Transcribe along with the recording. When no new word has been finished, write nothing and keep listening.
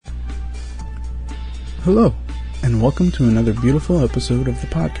Hello, and welcome to another beautiful episode of the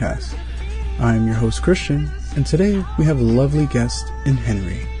podcast. I am your host, Christian, and today we have a lovely guest in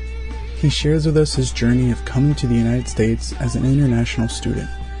Henry. He shares with us his journey of coming to the United States as an international student,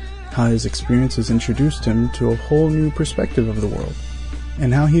 how his experience has introduced him to a whole new perspective of the world,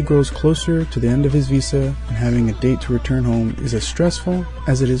 and how he grows closer to the end of his visa and having a date to return home is as stressful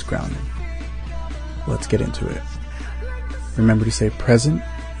as it is grounding. Let's get into it. Remember to stay present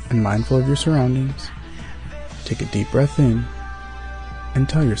and mindful of your surroundings. Take a deep breath in and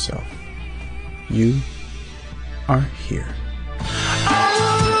tell yourself, you are here.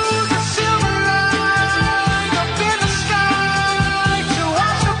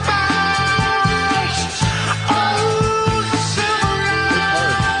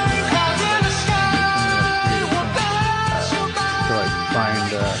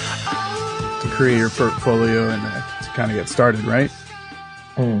 To create your portfolio and to kind of get started, right?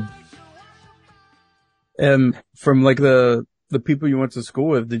 From like the people you went to school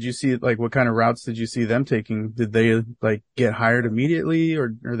with, did you see like what kind of routes did you see them taking? Did they like get hired immediately,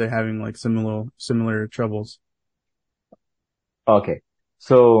 or are they having like similar troubles? Okay,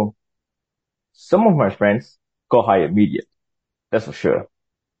 so some of my friends got hired immediately. That's for sure.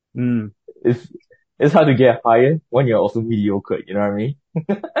 It's hard to get hired when you're also mediocre. You know what I mean?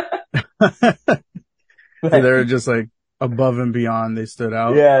 So they're just like above and beyond. They stood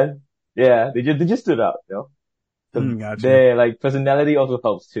out. Yeah. They just stood out. You know, gotcha. Their like personality also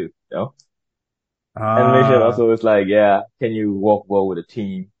helps too. You know, animation also is like, can you work well with a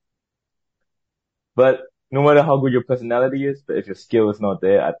team? But no matter how good your personality is, but if your skill is not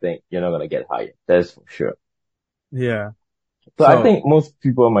there, I think you're not gonna get hired. That's for sure. Yeah. So I think most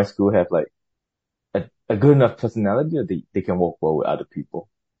people in my school have like a good enough personality that they can work well with other people.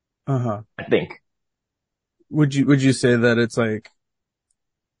 I think. Would you say that it's like,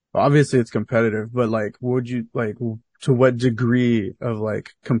 obviously it's competitive, but like, would you like, to what degree of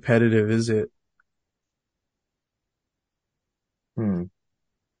like competitive is it?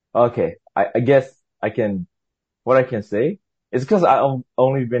 Okay. I guess what I can say is because I've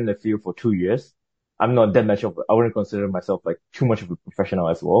only been in the field for 2 years. I'm not that much I wouldn't consider myself like too much of a professional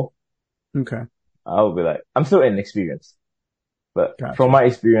as well. Okay. I would be like, I'm still inexperienced, but Gotcha. From my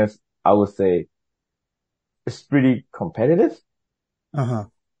experience, I would say it's pretty competitive.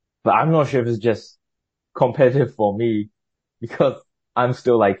 But I'm not sure if it's just competitive for me because I'm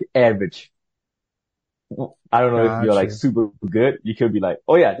still like average. I don't know if you're like super good. You could be like,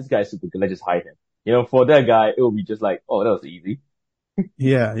 oh yeah, this guy's super good. Let's just hire him. You know, for that guy, it will be just like, oh, that was easy.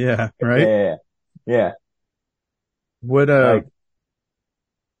 Yeah, right? Yeah. What, oh,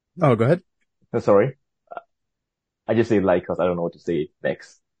 go ahead. Sorry. I just say like because I don't know what to say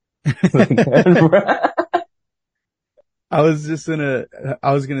next. I was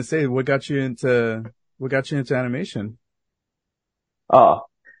gonna say, what got you into animation? Oh,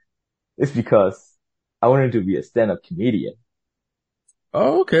 it's because I wanted to be a stand-up comedian.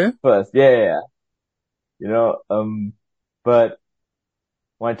 Oh, okay. First, yeah. You know, but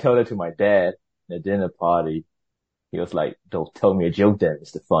when I told it to my dad at a dinner party, he was like, don't tell me a joke then,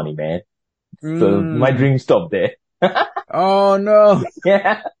 Mr. Funny Man. So my dream stopped there. Oh no.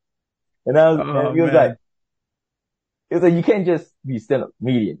 Yeah. And he was like, you can't just be stand-up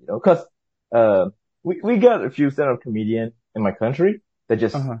comedian, you know, cause, we got a few stand-up comedians in my country that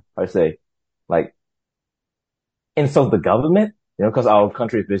just, I say, like, insult the government, you know, cause our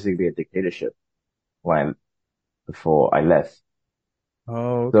country is basically a dictatorship before I left.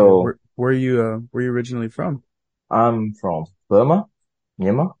 Oh, okay. So, where are you originally from? I'm from Burma,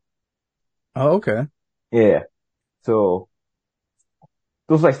 Myanmar. Oh, okay. Yeah. So,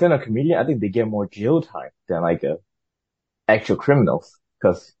 those like stand-up comedian, I think they get more jail time than like actual criminals,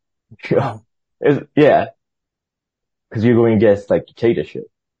 cause cause you're going against like dictatorship.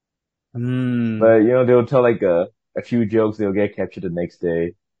 But you know, they'll tell like a few jokes, they'll get captured the next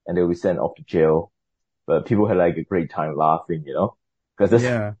day and they'll be sent off to jail. But people had like a great time laughing, you know, cause So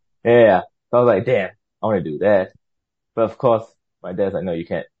I was like, damn, I want to do that. But of course, my dad's like, no, you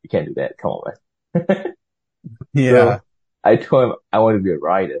can't do that. Come on, man. So I told him I want to be a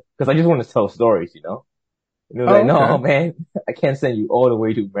writer because I just want to tell stories, you know. And he was like, no, man, I can't send you all the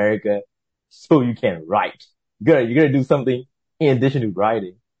way to America so you can write. You're gonna do something in addition to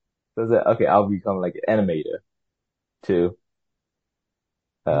writing. So I said, okay, I'll become like an animator too.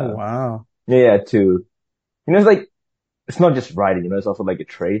 Oh, wow. Yeah, you know, it's like, it's not just writing, you know, it's also like a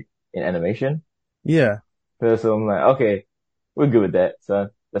trade in animation. Yeah. So I'm like, okay, we're good with that, son.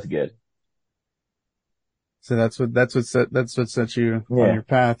 That's good. So that's what set you on your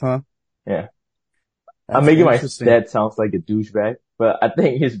path, huh? Yeah. That's I'm making my dad sounds like a douchebag, but I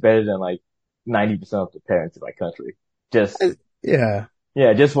think he's better than like 90% of the parents in my country. Just, Yeah.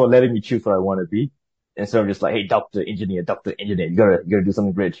 yeah, just for letting me choose what I want to be. Instead of just like, hey, doctor, engineer, you gotta do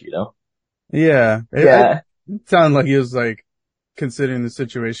something rich, you know? Yeah. Yeah. It sounded like he was like, considering the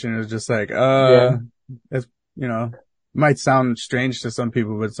situation, it was just like, Yeah. it's, might sound strange to some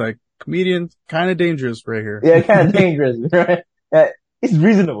people, but it's like, comedian, kind of dangerous right here. Yeah, kind of dangerous, right? It's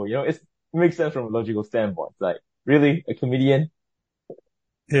reasonable, you know? It makes sense from a logical standpoint. It's like, really? A comedian?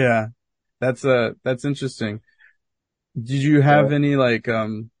 Yeah. That's interesting. Did you have any like,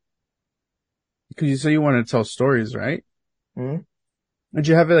 cause you say you want to tell stories, right? Hmm? Did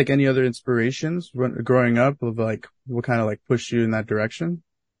you have like any other inspirations growing up of like, what kind of like pushed you in that direction?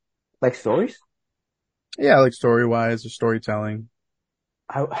 Like stories? Yeah, like story wise or storytelling.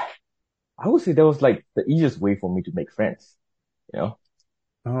 I, I would say that was like the easiest way for me to make friends, you know?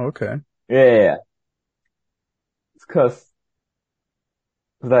 Oh, okay. Yeah. It's cause,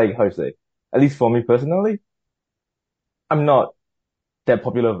 like, how to say, at least for me personally, I'm not that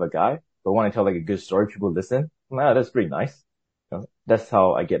popular of a guy, but when I tell like a good story, people listen. I'm like, that's pretty nice. You know? That's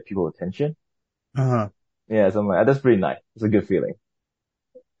how I get people attention. Uh-huh. Yeah, so I'm like, that's pretty nice. It's a good feeling.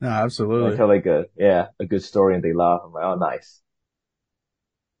 No, When I absolutely. tell like a good story and they laugh, I'm like, oh, nice.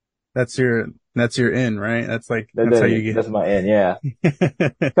 That's your in, right? That's how you That's my end. Yeah.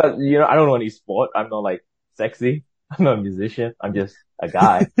 get. Cause, I don't know any sport. I'm not like sexy. I'm not a musician. I'm just a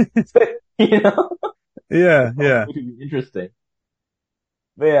guy. You know, Yeah, it yeah. would be interesting.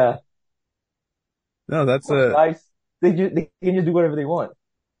 But yeah, No, that's most guys, they can just do whatever they want.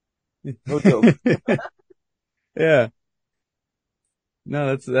 No joke. yeah.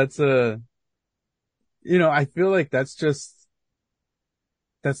 No, I feel like that's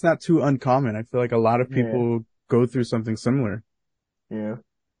not too uncommon. I feel like a lot of Yeah. people go through something similar. Yeah.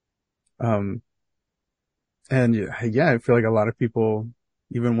 Um, and yeah, I feel like a lot of people,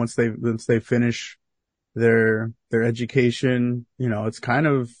 even once they finish their education, it's kind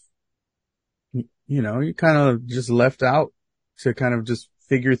of, you kind of just left out to kind of just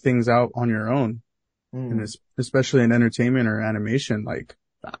figure things out on your own. And Mm. especially in entertainment or animation, like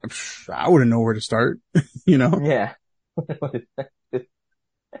I wouldn't know where to start, you know? Yeah.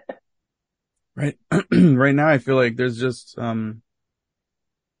 Right. Right now, I feel like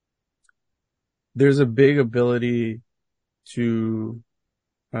there's a big ability to,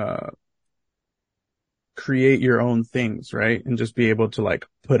 uh, create your own things, right? And just be able to like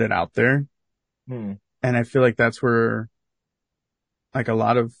put it out there. Hmm. And I feel like that's where like a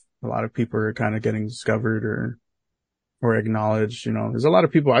lot of people are kind of getting discovered or acknowledged, there's a lot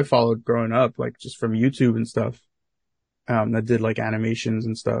of people I followed growing up, like just from YouTube and stuff, that did like animations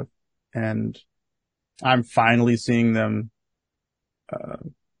and stuff. And I'm finally seeing them, uh,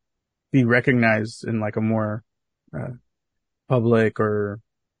 be recognized in like a more, uh, public or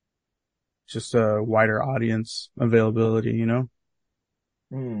just a wider audience availability.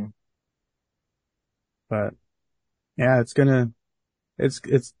 Hmm. But yeah, it'll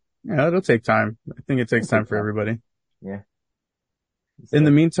take time. I think it takes It time takes for time. everybody. Yeah. It's In the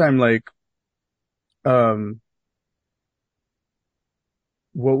like, meantime, like, um,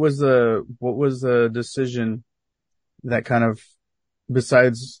 what was the decision that kind of,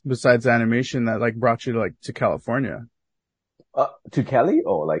 besides animation, that like brought you to like to California? to Cali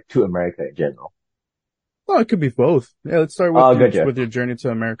or like to America in general? Well, it could be both. Yeah, let's start with Oh, your gotcha. with your journey to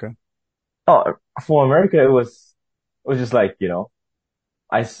America. Oh, for America, it was just like,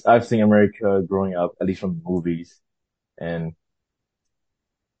 I've seen America growing up, at least from the movies. And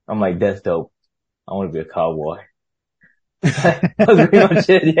I'm like, that's dope. I want to be a cowboy. That was pretty much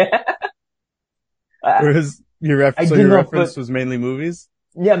it. Yeah. I, Whereas I so did your not reference put, was mainly movies?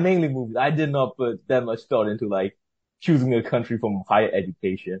 yeah, mainly movies. I did not put that much thought into like choosing a country from higher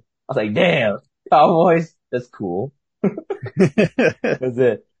education. I was like, damn, cowboys, that's cool. That's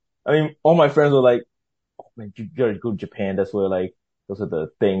it. I mean, all my friends were like, oh man, you gotta go to Japan. That's where like, that's what the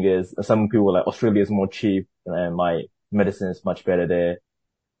thing is. And some people were like, Australia is more cheap and my medicine is much better there.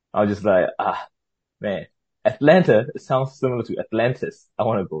 I was just like, man, Atlanta, it sounds similar to Atlantis. I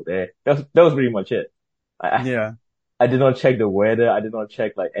want to go there. That was pretty much it. I, Yeah. I did not check the weather. I did not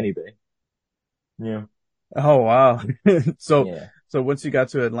check like anything. Yeah. Oh, wow. So, Yeah. so once you got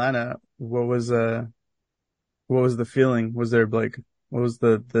to Atlanta, what was the feeling? Was there like, what was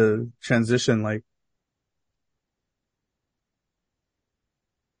the transition like?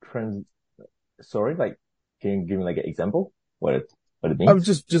 Trans, sorry, like, can you give me like an example? What it Of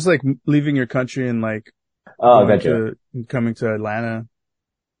means? just like leaving your country and like Oh, gotcha. coming to Atlanta.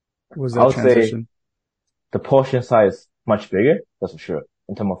 What was I that would say transition? the portion size much bigger. That's for sure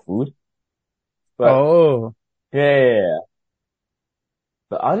in terms of food. But Oh, yeah.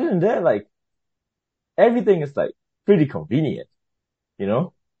 But other than that, like, everything is like pretty convenient, you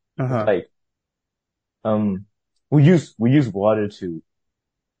know? It's like, we use water to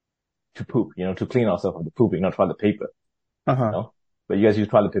poop, you know, to clean ourselves of the pooping, not toilet paper, you know? But you guys use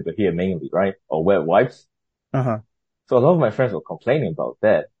toilet paper here mainly, right? Or wet wipes. So a lot of my friends were complaining about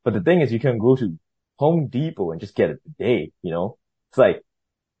that. But the thing is, you can go to Home Depot and just get it today, you know? It's like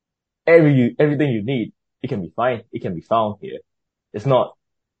everything you need, it can be found here. It's not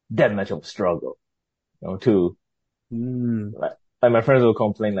that much of a struggle, you know, like my friends will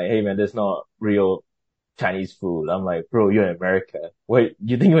complain like, hey man, there's not real Chinese food. I'm like, bro, you're in America. Wait,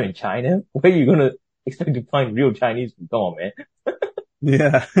 you think you're in China? Where are you gonna expect to find real Chinese food? Come on, man.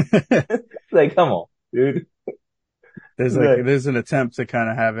 Yeah. Like, come on, dude. There's an attempt to kind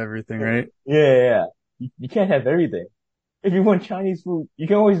of have everything, right? Yeah. You can't have everything. If you want Chinese food, you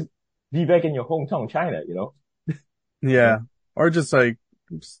can always be back in your hometown, China, you know? Yeah. Or just like,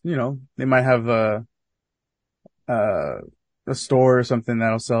 you know, they might have a store or something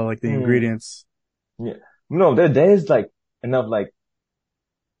that'll sell like the ingredients. Yeah. No, there is like enough like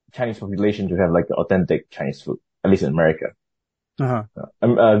Chinese population to have like authentic Chinese food, at least in America.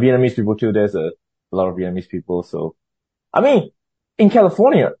 Vietnamese people too. There's a lot of Vietnamese people. So, I mean, in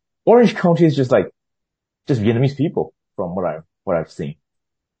California, Orange County is just Vietnamese people from what I've seen.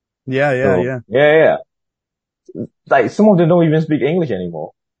 Yeah. Like some of them don't even speak English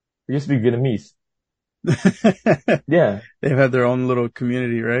anymore. They just speak Vietnamese. Yeah. They've had their own little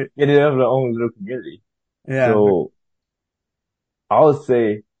community, right? Yeah, they have their own little community. Yeah. So I would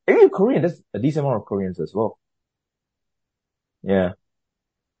say, even Korean, there's a decent amount of Koreans as well. Yeah.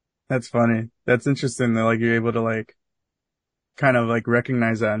 That's funny. That's interesting that like you're able to like kind of like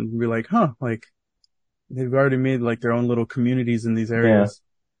recognize that and be like, huh, like they've already made like their own little communities in these areas. Yeah.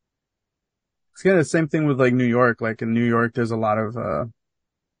 It's kind of the same thing with like New York. Like in New York, there's a lot of,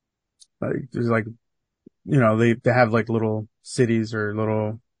 there's like, you know, they have like little cities or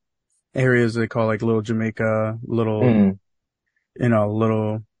little areas they call like little Jamaica, little, you know,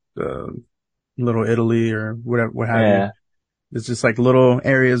 little Italy or whatever, what have you. It's just like little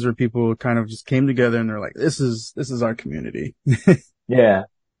areas where people kind of just came together and they're like, this is our community. Yeah.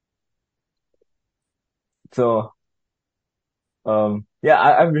 So, I've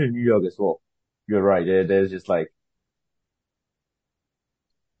been in New York as well. You're right. There's just like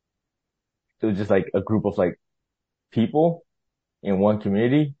a group of like people in one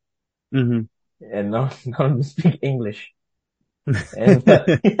community. And none of them speak English. And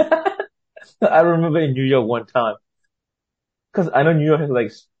I remember in New York one time, cause I know New York has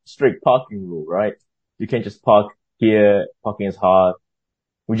like strict parking rule, right? You can't just park here. Parking is hard.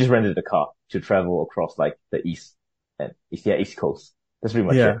 We just rented a car to travel across like the East Coast. That's pretty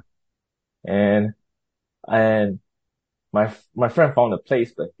much it. And my friend found a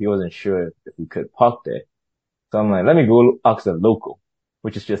place, but he wasn't sure if we could park there. So I'm like, let me go ask a local,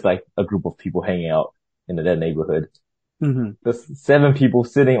 which is just like a group of people hanging out in that neighborhood. There's 7 people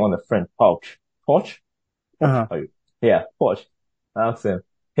sitting on the front porch. Porch? Yeah, porch. I asked them,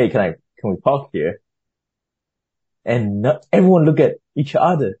 hey, can we park here? And everyone look at each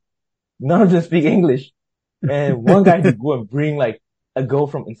other. None of them speak English. And one guy had to go and bring like a girl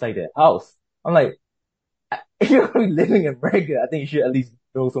from inside their house. I'm like, if you're going to be living in America, I think you should at least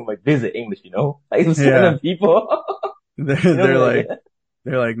know some like basic English, you know? Like some 7 people. They're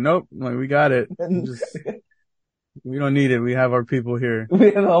like, nope, like we got it. We don't need it. We have our people here.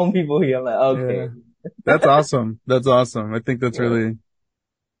 We have our own people here. I'm like, okay. Yeah. That's awesome. That's awesome. I think that's really.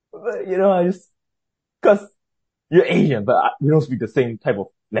 But, you know, cause you're Asian, but we don't speak the same type of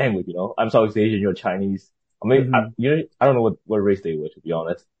language, you know? I'm Southeast Asian, you're Chinese. I mean, I don't know what race they were, to be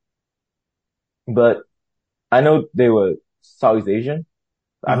honest. But I know they were Southeast Asian.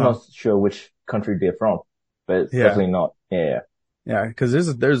 I'm not sure which country they're from, but it's definitely not. Yeah. Yeah, cause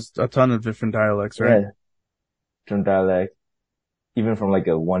there's a ton of different dialects, right? Yeah. Different dialects, even from like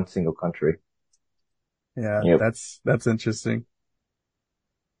one single country. Yeah. That's interesting.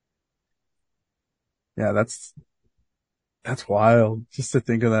 Yeah, that's wild just to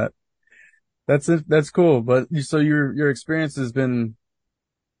think of that. That's cool. But so your experience has been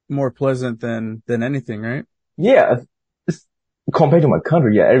more pleasant than anything, right? Yeah. Compared to my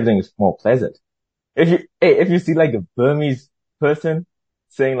country, yeah, everything is more pleasant. If you see like a Burmese person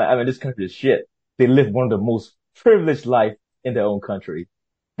saying like, I mean, this country is shit, they live one of the most privileged life in their own country.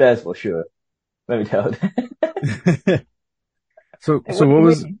 That's for sure. Let me tell you. So what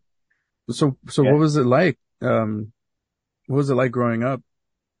was it like? What was it like growing up?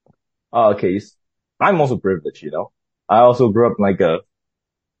 Oh, okay. I'm also privileged, you know. I also grew up in like a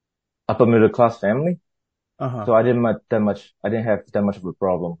upper middle class family. So I didn't have that much of a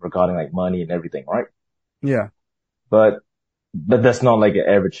problem regarding like money and everything, right? Yeah. But that's not like an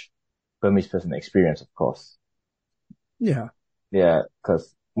average Burmese person experience, of course. Yeah. Yeah,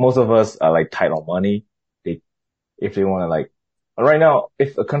 because most of us are like tight on money. If they want to like, right now,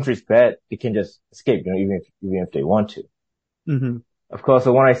 if a country is bad, they can just escape, even if they want to. Mm-hmm. Of course,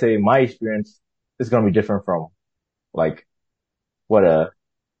 so when I say my experience, it's going to be different from like what a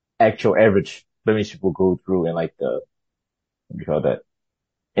actual average Burmese people go through in like what do you call that,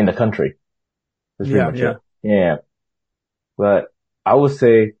 in the country. That's pretty Yeah. much Yeah. it. Yeah. But I would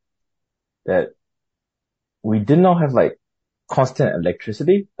say that we did not have like constant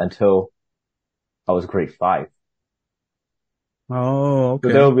electricity until I was grade 5. Oh, So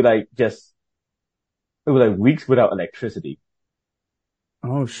there okay. would be like it would be like weeks without electricity.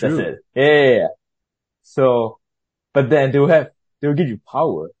 Oh, That's shoot. it. Yeah. So, but then they'll give you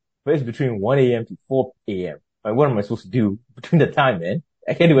power, but it's between 1 a.m. to 4 a.m. Like, what am I supposed to do between the time, man?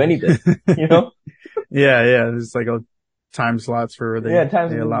 I can't do anything, you know? Yeah. Yeah. There's like a time slots for where Yeah, they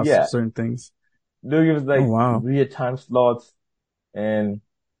times, allow yeah. certain things. They'll give us Oh, like wow. weird time slots, and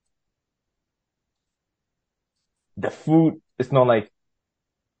the food is not like,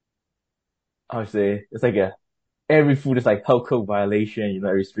 how to say, it's like every food is like health code violation,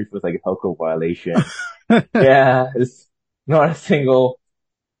 every street food is like a health code violation. Yeah, it's not a single,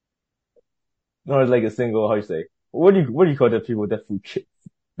 not like a single, how you say, what do you call the people that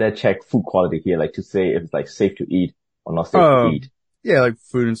that check food quality here, like to say if it's like safe to eat or not safe to Oh, eat? yeah. Like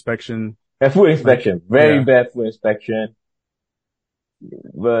food inspection. And food Like, inspection, very yeah. bad food inspection.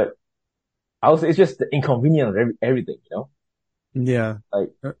 But I would say it's just the inconvenience of everything, Yeah. like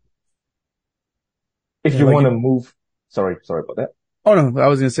Uh, if Yeah. you want to move, sorry about that. Oh no, I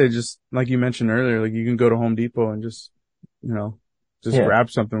was gonna say just like you mentioned earlier, like you can go to Home Depot and just, you know, just Yeah, grab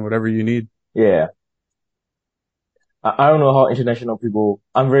something, whatever you need. yeah. I don't know how international people,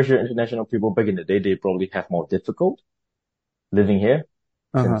 I'm very sure international people back in the day, they probably have more difficult living here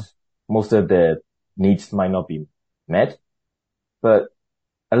Uh-huh. since most of their needs might not be met. But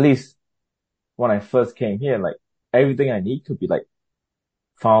at least when I first came here, like everything I need could be like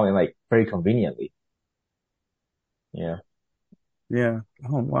found in like very conveniently. Yeah. Yeah.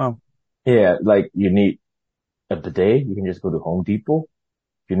 Oh wow. Yeah. Like you need a bidet, you can just go to Home Depot.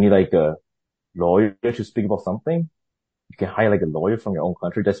 If you need like a lawyer to speak about something, you can hire like a lawyer from your own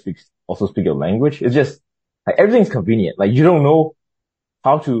country that also speak your language. It's just like everything's convenient. Like you don't know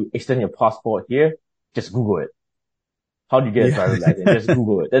how to extend your passport here, just Google it. How do you get a Yeah. driver's license? Just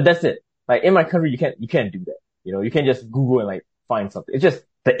Google it. That's it. Like in my country, you can't do that. You can't just Google and like find something. It's just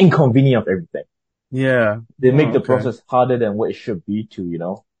the inconvenience of everything. Yeah. They make Oh, the okay. process harder than what it should be To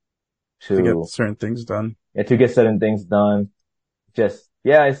get to, certain things done. yeah, to get certain things done.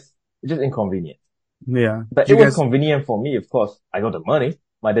 Yeah, it's just inconvenient. Yeah. But Do it you was guys, convenient for me, of course. I got the money.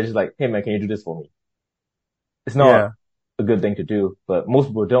 My dad's just like, hey man, can you do this for me? It's not yeah. a good thing to do, but most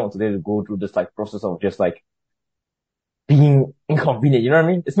people don't. So they go through this like process of just like being inconvenient. You know what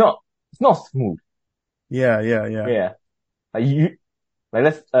I mean? It's not smooth. Yeah. Yeah. Yeah. Yeah. Like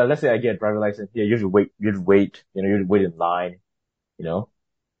like let's say I get a driver license. Yeah, you have to wait, you have to wait in line, you know,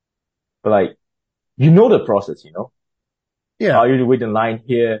 but like, the process, Yeah. you have to wait in line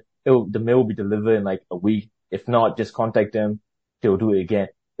here. The mail will be delivered in like a week. If not, just contact them. They'll do it again.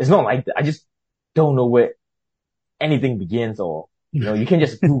 It's not like that. I just don't know where anything begins or, you can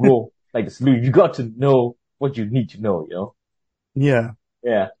just Google like the solution. You got to know what you need to know. Yeah.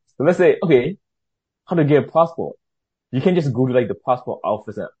 Yeah. So let's say, okay, how to get a passport? You can just go to like the passport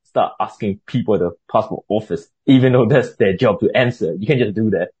office and start asking people at the passport office, even though that's their job to answer. You can just do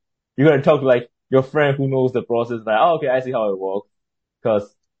that. You're going to talk to like your friend who knows the process, like, oh, okay, I see how it works.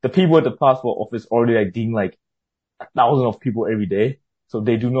 Cause the people at the passport office already like dealing like 1,000 of people every day. So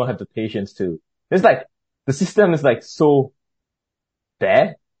they do not have the patience it's like, the system is like so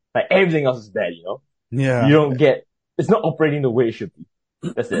bad. Like everything else is bad, You Yeah. don't get, it's not operating the way it should be.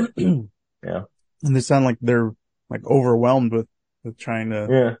 That's it. And Yeah. they sound like they're like overwhelmed with trying to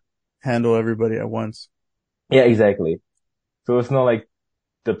Yeah. handle everybody at once. Yeah, exactly. So it's not like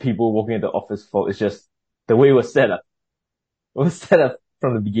the people working at the office fault. It's just the way it was set up. It was set up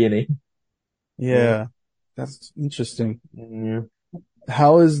from the beginning. Yeah. Yeah. That's interesting. Yeah.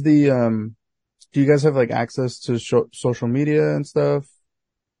 How is do you guys have like access to social media and stuff?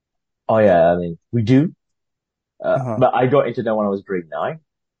 Oh yeah, I mean, we do. Uh-huh. But I got internet when I was grade 9.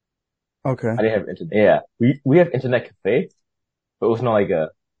 Okay. I didn't have internet. Yeah. We have internet cafe, but it was not like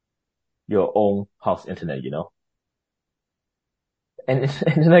your own house internet. And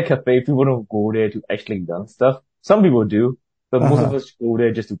internet cafe, people don't go there to actually learn stuff. Some people do, but most of Uh-huh. us go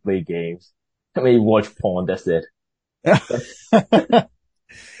there just to play games. I mean, watch porn, that's it.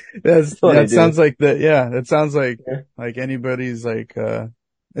 They That do. sounds like that sounds Yeah. like anybody's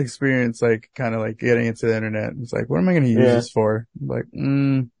experience, like kind of like getting into the internet. It's like, what am I going to use Yeah. this for? Like,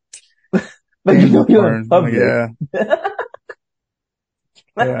 But gaming you're in porn. I'm like, public.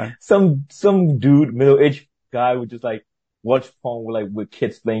 yeah, Some dude, middle-aged guy would just like watch porn with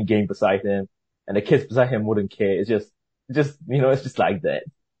kids playing game beside him, and the kids beside him wouldn't care. It's just it's just like that.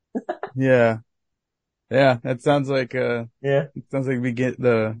 yeah, yeah. That sounds like, Yeah. it sounds like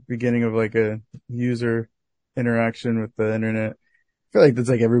the beginning of like a user interaction with the internet. I feel like that's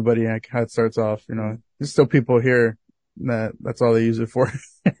like everybody, like how it starts off, there's still people here that's all they use it for.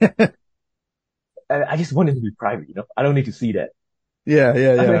 I just want it to be private. I don't need to see that. Yeah, yeah,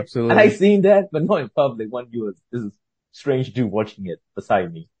 I yeah, mean, I absolutely. seen that, but not in public. When you was this is strange dude watching it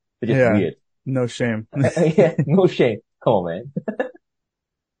beside me. It's just Yeah, weird. no shame. Yeah, no shame. Come on, man.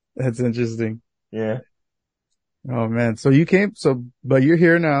 That's interesting. Yeah. Oh man. But you're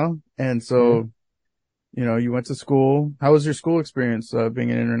here now. And Mhm. so, you went to school. How was your school experience,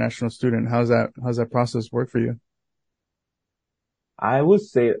 being an international student? How's that process work for you? I would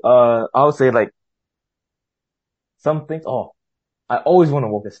say like some things. Oh, I always want to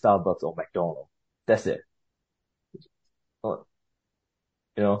work at Starbucks or McDonald's. That's it. Uh,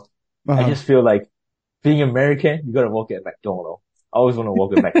 You know, I Uh-huh. just feel like being American, you gotta work at McDonald's. I always want to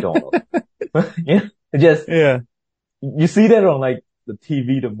work at McDonald's. Yeah, it just Yeah. you see that on like the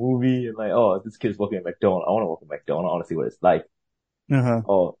TV, the movie, and like, oh, this kid's working at McDonald's. I want to work at McDonald's. I want to see what it's like. Uh-huh.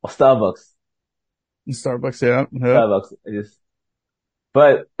 Or Starbucks. Starbucks. Yeah. Yeah. Starbucks.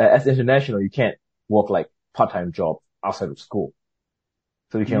 But as international, you can't work like part-time job outside of school.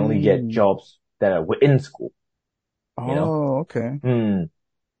 So you can only get Mm. jobs that are within school, you know? Oh, okay. Hmm.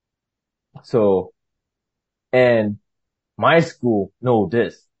 So, and my school know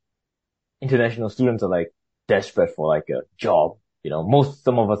this. International students are like desperate for like a job.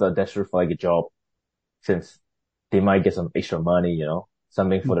 Some of us are desperate for like a job since they might get some extra money,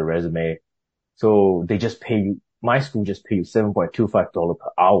 something for the resume. So they just pay you, my school just pay you $7.25 per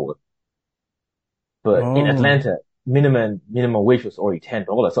hour. But in Oh, Atlanta, minimum wage was already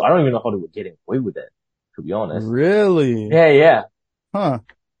 $10. So I don't even know how they were getting away with that, to be honest. really? Yeah, yeah. Huh.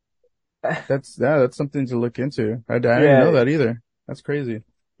 That's something to look into. I didn't know Yeah, that either. That's crazy.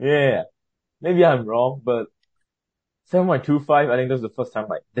 yeah. Maybe I'm wrong, but 7.25, I think that was the first time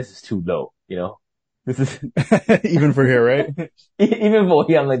like, this is too low, This is, Even for here, right? even for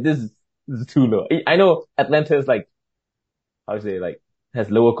here, I'm like, this is too low. I know Atlanta is like, how to say, like, has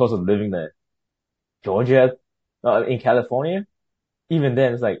lower cost of living than Georgia, in California. Even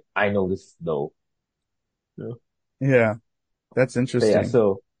then, it's like, I know this is low. You know? Yeah, that's But yeah, interesting.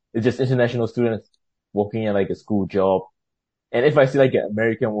 so it's just international students working at like a school job. And if I see like an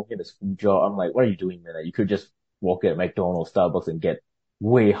American working at a school job, I'm like, what are you doing, man? You could just work at McDonald's, Starbucks and get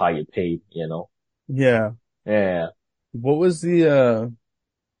way higher paid. Yeah. Yeah. What was do you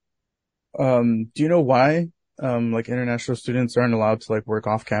know why, like international students aren't allowed to like work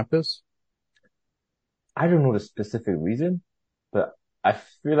off campus? I don't know the specific reason, but I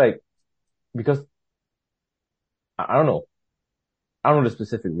feel like because I don't know. I don't know the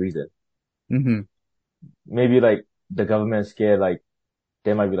specific reason. Hmm. Maybe like the government is scared like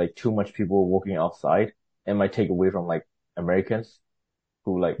there might be like too much people working outside and might take away from like Americans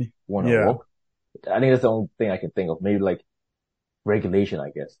who like want to Yeah. work. I think that's the only thing I can think of. Maybe like regulation, I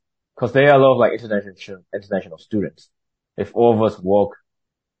guess. Cause there are a lot of like international students. If all of us work,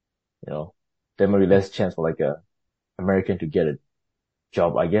 you know, there might be less chance for like a American to get a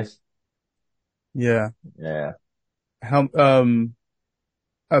job, I guess. Yeah. Yeah. How,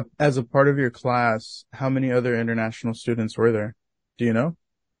 as a part of your class, how many other international students were there? Do you know?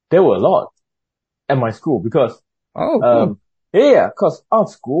 There were a lot at my school because, Oh, cool. um, yeah, cause art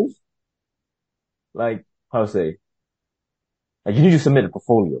schools, like, how to say, like you need to submit a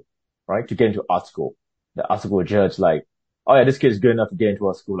portfolio, right? To get into art school. The art school will judge like, oh yeah, this kid is good enough to get into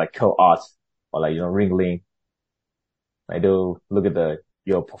our school, like co-arts or like, Ringling. Like they'll look at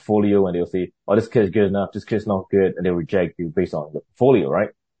your portfolio and they'll say, oh, this kid is good enough. This kid's not good. And they'll reject you based on the portfolio, right?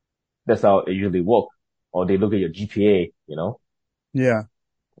 That's how it usually works. Or they look at your GPA. Yeah.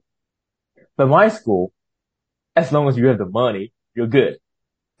 But my school, as long as you have the money, you're good.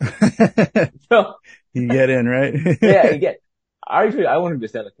 So You get in, yeah, right? again, I wanted to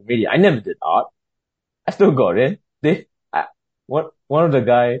stand a comedian. I never did art. I still got in. I, one of the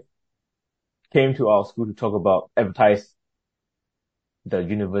guys came to our school to talk about advertise the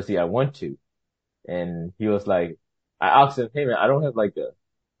university I went to. And he was like, I asked him, hey man, I don't have like a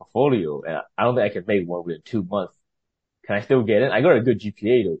portfolio and I don't think I can make one within 2 months. Can I still get in? I got a good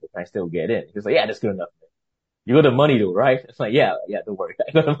GPA though, but can I still get in? He was like, yeah, that's good enough. you got the money though, right? It's like, yeah, don't worry.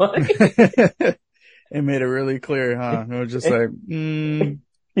 I got the money. It made it really clear, huh? It was just like, He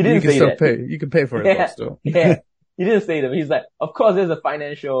didn't say that. You can pay for it though still. Yeah. He didn't say that. He's like, of course there's a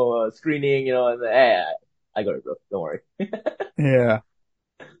financial screening, you know, and I got it, bro. Don't worry. Yeah.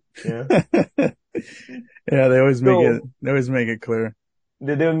 Yeah. Yeah, they always make it clear.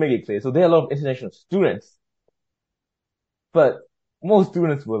 They don't make it clear. So there are a lot of international students, but most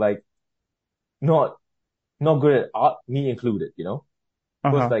students were like not good at art, me included, you know?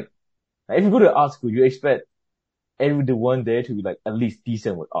 Because like, if you go to art school, you expect everyone there to be like at least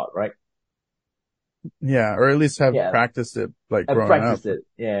decent with art, right? Yeah, or at least have practiced it like growing practiced up. it.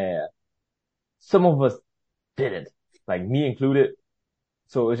 Yeah. Some of us didn't, like me included.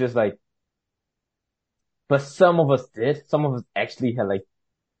 So it's just like, but some of us did. Some of us actually had like,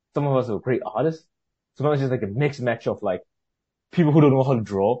 some of us were great artists. So now it's just like a mixed match of like people who don't know how to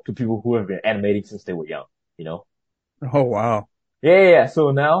draw to people who have been animating since they were young, you know? Oh, wow. Yeah.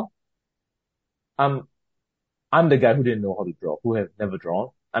 So now I'm the guy who didn't know how to draw, who have never drawn.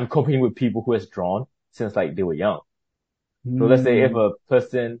 I'm competing with people who has drawn since like they were young. So let's say if a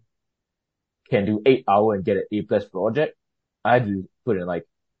person can do 8 hours and get an A+ project, I had to put in like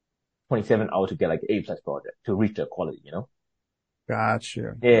 27 hours to get like an A+ project to reach the quality, you know?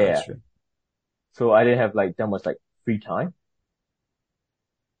 Gotcha. Yeah. Gotcha. So I didn't have like that much like free time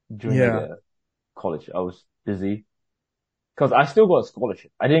during like, college. I was busy because I still got a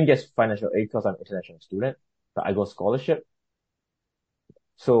scholarship. I didn't get financial aid because I'm an international student, but I got scholarship.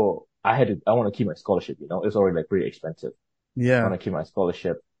 So I want to keep my scholarship, you know? It's already like pretty expensive. Yeah. I want to keep my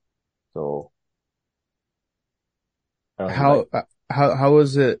scholarship. So how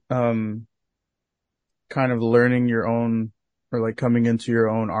was it, kind of learning your own or like coming into your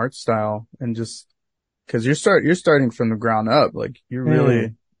own art style and just cause you're starting from the ground up. Like you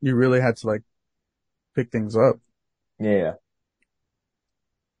really had to like pick things up. Yeah.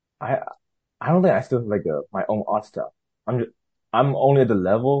 I don't think I still have like my own art style. I'm only at the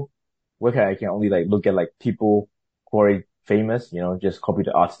level where I can only like look at like people who are famous, you know, just copy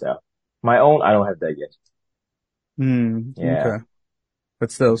the art style. My own, I don't have that yet. Yeah. Okay.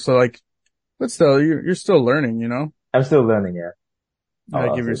 But still, you're still learning, you know? I'm still learning, yeah.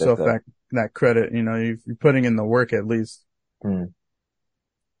 Gotta give yourself that credit, you know, you're putting in the work at least. Do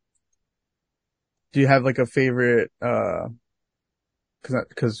you have like a favorite, cause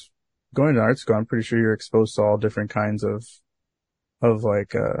going to art school, I'm pretty sure you're exposed to all different kinds of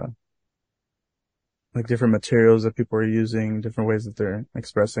like different materials that people are using, different ways that they're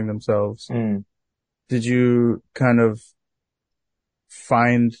expressing themselves. Did you kind of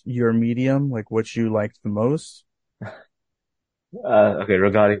find your medium, like what you liked the most? Okay,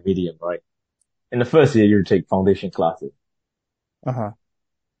 regarding medium, right? In the first year, you take foundation classes.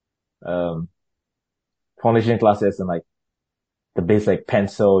 Foundation classes and like the basic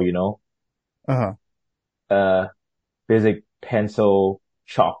pencil, you know? Basic pencil,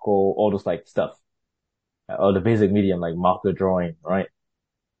 charcoal, all those like stuff. Or the basic medium like marker drawing, right?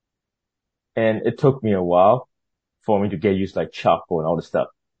 And it took me a while for me to get used to like charcoal and all this stuff.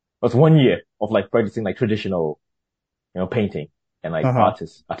 It was 1 year of like practicing like traditional, you know, painting and like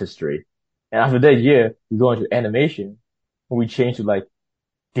artistry. And after that year, we go into animation and we change to like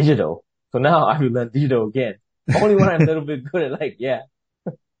digital. So now I have to learn digital again. Only when I'm a little bit good at like,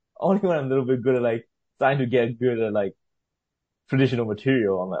 only when I'm a little bit good at like trying to get good at like traditional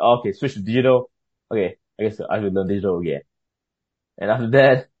material. I'm like, okay, switch to digital. Okay, I guess I have to learn digital again. And after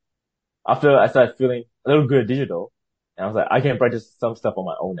that, after I started feeling a little good at digital, and I was like, I can practice some stuff on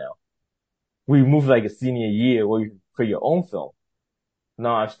my own now. We moved like a senior year where you create your own film.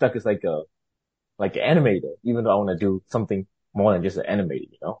 Now I'm stuck as like an animator, even though I want to do something more than just an animator,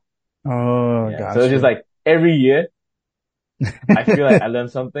 you know? Gotcha. So it's just like every year, I feel like I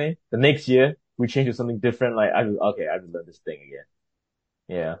learned something. The next year, we change to something different. Like, I have to learn this thing again.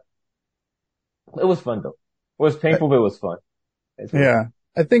 Yeah. It was fun though. It was painful, but it was fun. Yeah.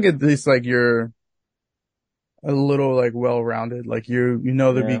 I think at least like you're a little like well-rounded. Like you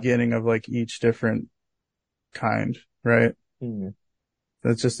know the beginning of like each different kind, right?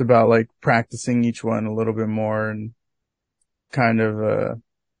 It's just about like practicing each one a little bit more and kind of,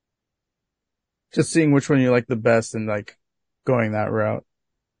 just seeing which one you like the best and like going that route.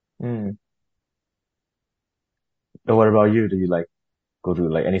 So what about you? Do you like go to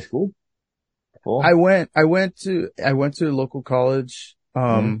like any school? I went to local college,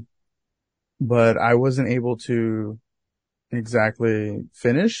 but I wasn't able to exactly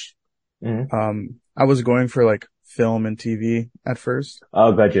finish. I was going for like film and TV at first.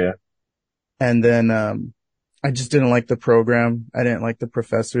 Oh, gotcha. And then, I just didn't like the program. I didn't like the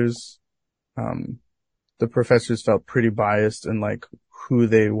professors. the professors felt pretty biased in like who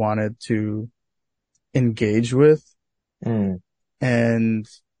they wanted to engage with. And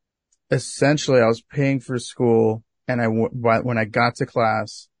essentially I was paying for school, and when I got to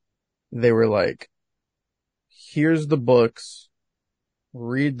class, they were like, here's the books,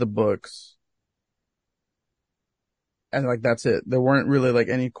 read the books. And like, that's it. There weren't really like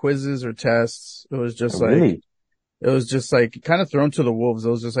any quizzes or tests. It was just it was just like kind of thrown to the wolves.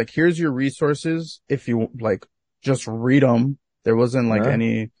 It was just like, here's your resources. If you like, just read them. There wasn't like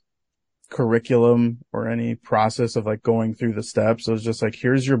any curriculum or any process of like going through the steps. It was just like,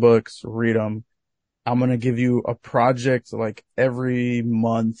 here's your books, read them. I'm going to give you a project like every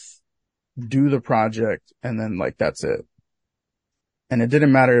month, do the project. And then like, that's it. And it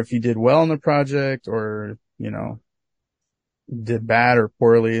didn't matter if you did well on the project or, you know, did bad or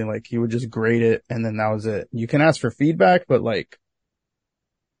poorly. Like, he would just grade it, and then that was it. You can ask for feedback, but like,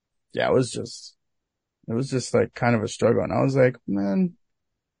 yeah, it was just like kind of a struggle. And I was like, man,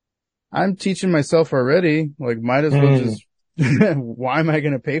 I'm teaching myself already. Like, might as well just, why am I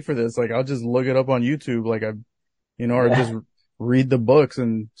going to pay for this? Like, I'll just look it up on YouTube. Like, or just read the books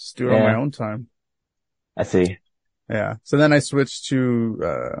and just do it on my own time. I see. Yeah. So then I switched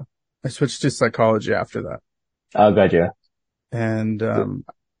to psychology after that. Oh, gotcha. And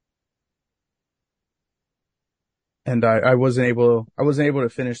I wasn't able to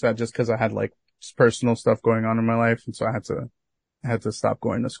finish that just because I had like just personal stuff going on in my life. And so I had to stop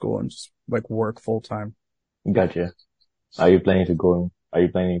going to school and just like work full time. Gotcha. Are you planning to go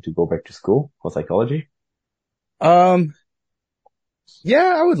back to school for psychology? Yeah,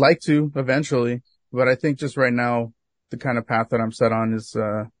 I would like to eventually, but I think just right now, the kind of path that I'm set on is,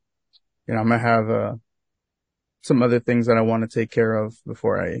 I'm going to have, some other things that I want to take care of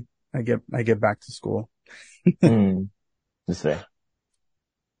before I get back to school. That's fair.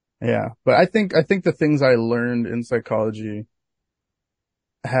 Yeah. But I think the things I learned in psychology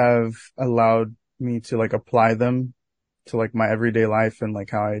have allowed me to like apply them to like my everyday life and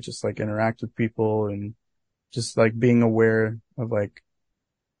like how I just like interact with people and just like being aware of like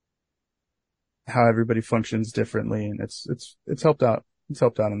how everybody functions differently. And it's helped out. It's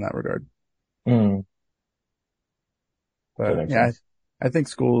helped out in that regard. But yeah, I think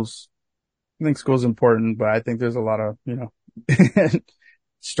school's important, but I think there's a lot of,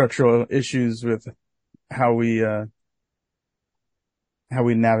 structural issues with how we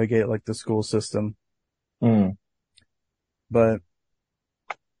navigate like the school system. But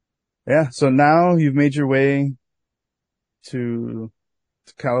yeah, so now you've made your way to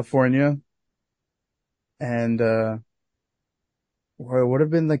California, and what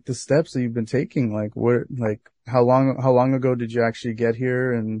have been like the steps that you've been taking? Like how long ago did you actually get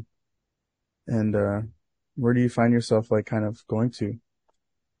here, and where do you find yourself like kind of going to?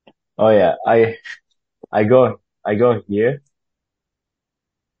 Oh yeah, I go here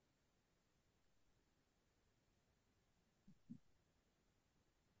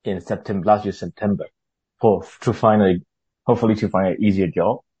in last year September, hopefully to find an easier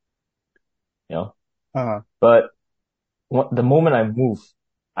job, But the moment I moved,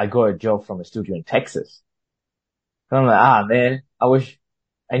 I got a job from a studio in Texas. And I'm like, man, I wish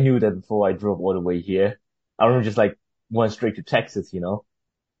I knew that before I drove all the way here. I would just like went straight to Texas,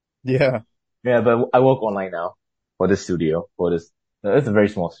 Yeah. Yeah, but I work online now for this studio, it's a very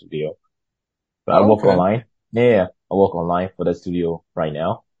small studio, but I work online. Yeah, I work online for the studio right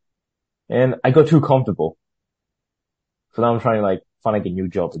now. And I got too comfortable. So now I'm trying to like find like a new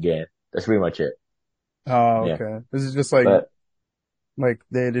job again. That's pretty much it. Oh, okay. Yeah. This is just like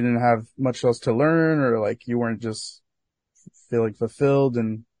they didn't have much else to learn, or like you weren't just feeling fulfilled.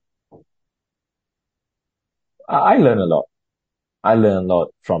 And I learn a lot. I learn a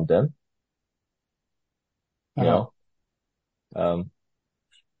lot from them. But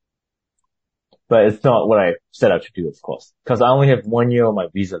it's not what I set out to do, of course, because I only have 1 year of my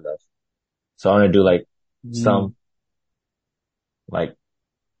visa left. So I want to do like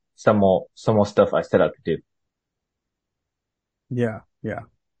some more stuff I set out to do. Yeah. Yeah.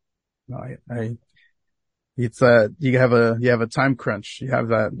 No, it's you have a time crunch. You have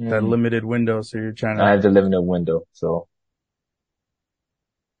that limited window. So you're trying to. I have the limited window. So.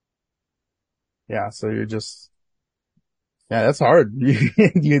 Yeah. So you're just. Yeah, that's hard.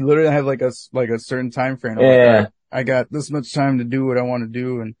 You literally have like a certain time frame. Yeah. I got this much time to do what I want to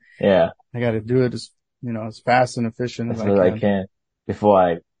do, and I got to do it as fast and efficient as I can before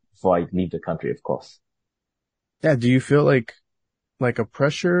I leave the country, of course. Yeah. Do you feel like a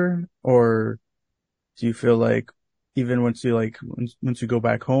pressure, or do you feel like even once you go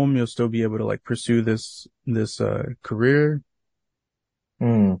back home, you'll still be able to like pursue this career?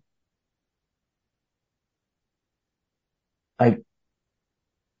 I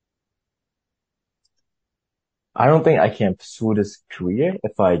I don't think I can pursue this career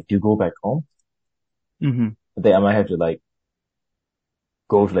if I do go back home. Mm-hmm. I think I might have to like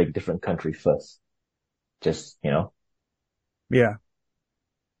go to like a different country first. Just, Yeah.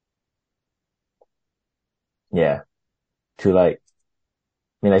 yeah, to like,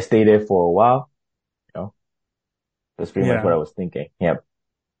 I mean, I stay there for a while, you know, that's pretty much Yeah. what I was thinking. Yeah.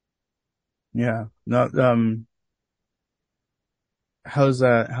 Yeah. No, how's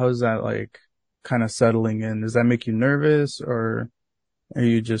that like kind of settling in? Does that make you nervous, or are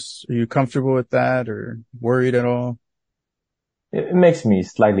you comfortable with that, or worried at all? It makes me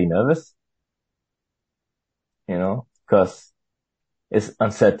slightly nervous, cause it's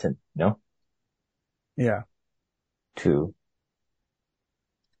uncertain, Yeah. to,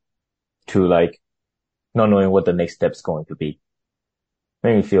 to like not knowing what the next step's going to be.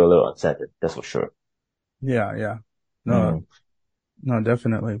 Made me feel a little uncertain, that's for sure. Yeah. Yeah. No, Mm, no,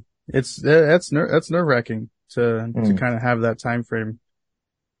 definitely. That's nerve-wracking to mm. kind of have that time frame,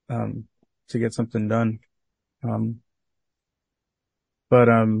 um, to get something done. Um, but,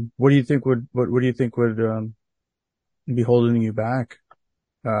 what do you think would, be holding you back,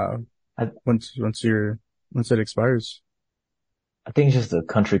 uh, I, once it expires? I think it's just the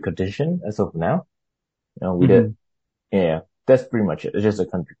country condition as of now. We did, Hmm. yeah, that's pretty much it. It's just a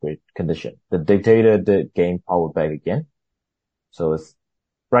country condition. The dictator did gain power back again. So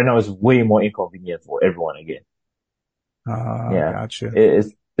right now it's way more inconvenient for everyone again. Yeah. Gotcha.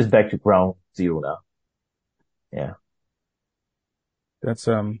 It's back to ground zero now. Yeah. That's,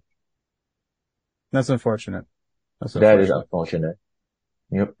 that's unfortunate. That's That is unfortunate.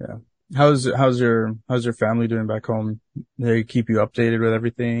 unfortunate. Yep. Yeah. How's your family doing back home? They keep you updated with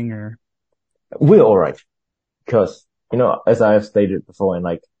everything, or? We're all right because, as I have stated before in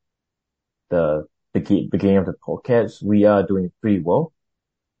like the beginning of the podcast, we are doing pretty well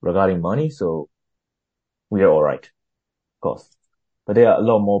regarding money. So we are all right, of course. But there are a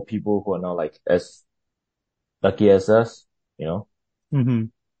lot more people who are not like as lucky as us, you know, Hmm.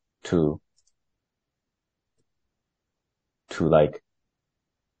 to, like,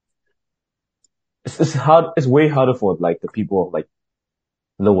 it's hard. It's way harder for like the people of like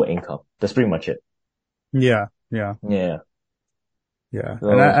lower income. That's pretty much it. Yeah. Yeah. Yeah. Yeah. And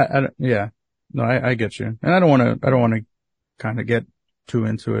So, yeah. No, I get you. And I don't want to kind of get too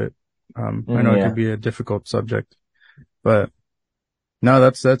into it. I know it could yeah. be a difficult subject, but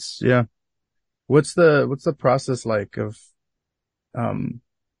no, yeah. What's the process like of, um,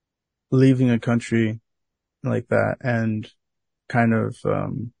 leaving a country like that and kind of,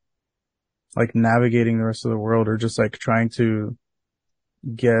 like navigating the rest of the world, or just like trying to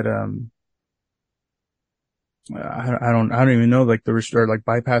get, I don't even know, like or like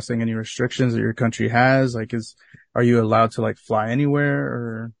bypassing any restrictions that your country has. Like, are you allowed to like fly anywhere,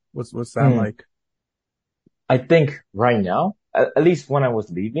 or what's that Mm, like? I think right now, at least when I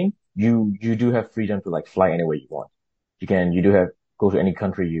was leaving, you do have freedom to like fly anywhere you want. You do have, go to any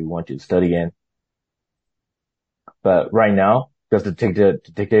country you want to study in. But right now, because the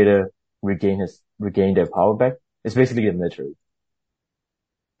dictator regained their power back, it's basically the military.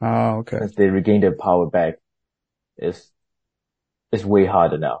 Oh, okay. Since they regained their power back, it's, it's way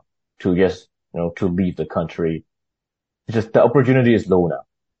harder now to just, to leave the country. It's just the opportunity is low now.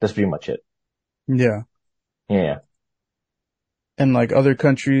 That's pretty much it. Yeah. Yeah. And like other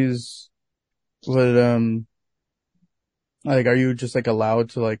countries would, like, are you just like allowed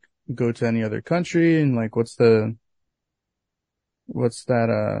to like go to any other country, and like, what's that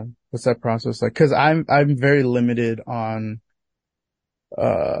process like? Cause I'm very limited on,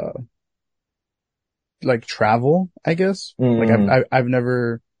 uh, like travel, I guess. Like Mm, I've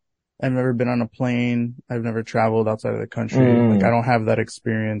never been on a plane. I've never traveled outside of the country. Like, I mm, don't have that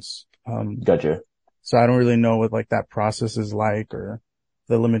experience. gotcha. So I don't really know what like that process is like, or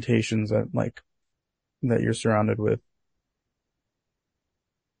the limitations that you're surrounded with.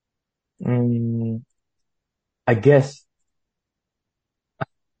 Mm, I guess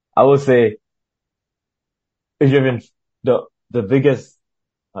I would say if you've been the biggest,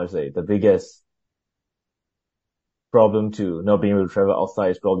 how to say, the biggest problem to not being able to travel outside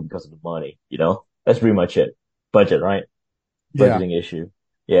is probably because of the money, That's pretty much it. Budget, right? Yeah. Budgeting issue.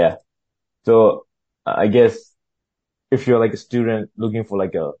 Yeah. So I guess if you're like a student looking for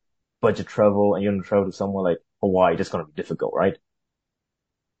like a budget travel and you want to travel to somewhere like Hawaii, that's going to be difficult, right?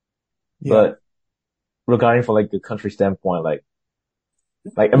 Yeah. But regarding for like the country standpoint, like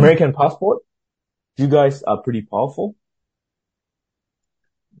American passport, you guys are pretty powerful.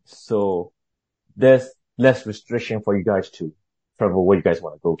 So there's less restriction for you guys to travel where you guys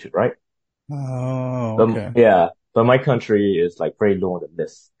want to go to, right? Oh, okay. Yeah. But my country is like very low on the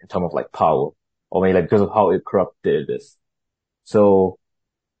list in terms of like power, or maybe like because of how it corrupted it is. So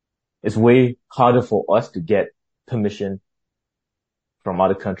it's way harder for us to get permission from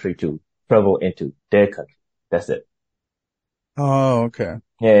other country to travel into their country. That's it. Oh, okay.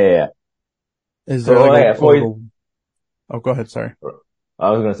 Yeah. Is there like oh, go ahead. Sorry.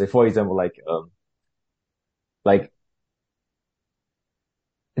 I was gonna say, for example, like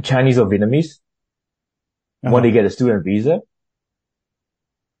Chinese or Vietnamese, when they get a student visa,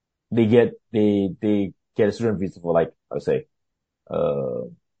 they get a student visa for like, I would say,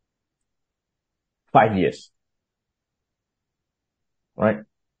 5 years. Right?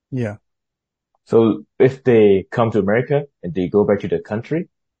 Yeah. So if they come to America and they go back to their country,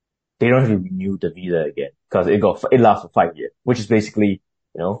 they don't have to renew the visa again because it lasts for 5 years, which is basically,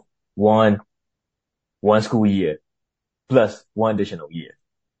 one school year plus one additional year.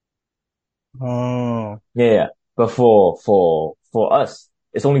 Oh. Yeah. But for us,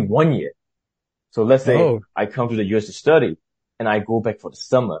 it's only 1 year. So let's say I come to the US to study and I go back for the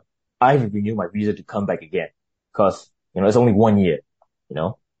summer. I have to renew my visa to come back again because, it's only 1 year,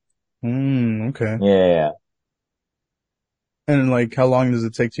 Okay. Yeah. And like, how long does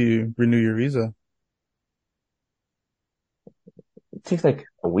it take to renew your visa? It takes like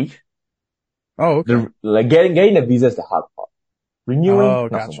a week. Oh, okay. Like getting the visa is the hard part. Renewing,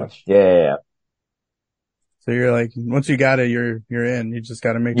 not so much. Yeah. So you're like, once you got it, you're in. You just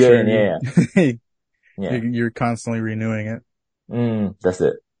got to make sure you're constantly renewing it. That's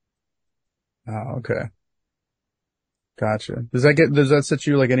it. Oh, okay. Gotcha. Does that set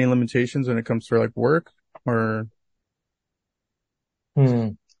you like any limitations when it comes to like work or?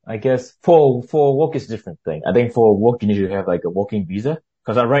 I guess for work is a different thing. I think for work, you need to have like a working visa.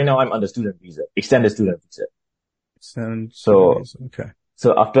 Cause right now I'm under student visa, extended student visa. Okay.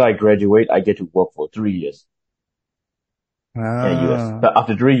 So after I graduate, I get to work for 3 years in the US. But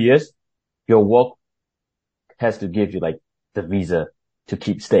after 3 years, your work has to give you like the visa to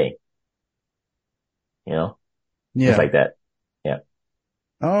keep staying. Yeah. Just like that. Yeah.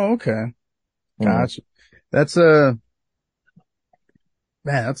 Oh, okay. Gotcha. That's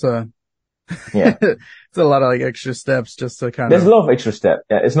yeah. It's a lot of like extra steps just to There's a lot of extra steps.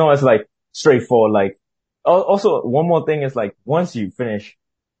 Yeah. It's not as like straightforward. Like also one more thing is like once you finish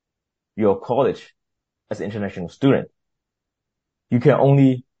your college as an international student, you can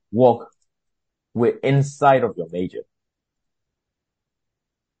only work inside of your major.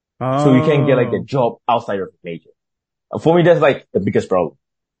 So you can't get like a job outside of your major. For me, that's like the biggest problem.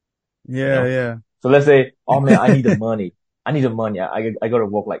 Yeah, yeah. So let's say, oh man, I need the money. I gotta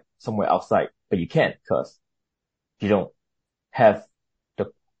work like somewhere outside, but you can't because you don't have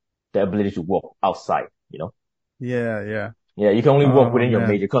the ability to work outside, Yeah, yeah. Yeah, you can only work within your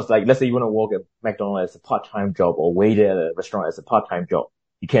major because like, let's say you want to work at McDonald's as a part-time job or wait at a restaurant as a part-time job.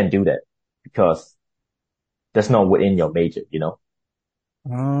 You can't do that because that's not within your major,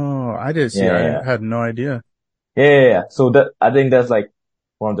 Oh, I did see. I had no idea. Yeah. So I think that's like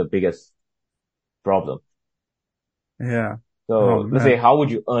one of the biggest problems. Yeah. So let's say, how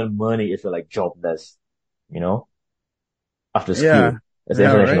would you earn money if you're like jobless, after school as an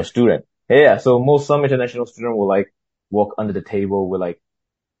international student? Yeah. So some international students will like work under the table with like,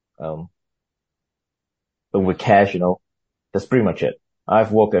 with cash, that's pretty much it.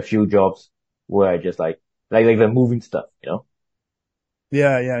 I've worked a few jobs where I just like the moving stuff,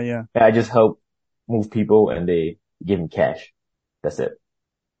 Yeah. I just help move people and they give me cash. That's it.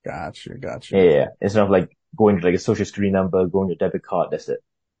 Gotcha. Yeah. Instead of like going to like a social security number, going to debit card, that's it.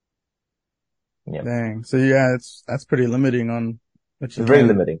 Yeah. Dang. So yeah, that's pretty limiting on what you It's very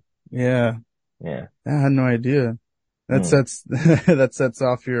limiting. Yeah. Yeah. I had no idea. That sets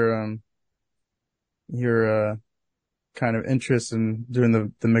off your kind of interest in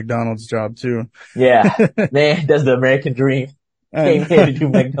doing the McDonald's job too. Yeah. Man, that's the American dream. Came here to do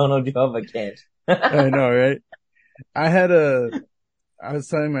McDonald's job, I can't. I know, right? I was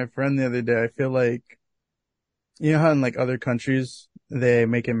telling my friend the other day, I feel like, you know how in like other countries, they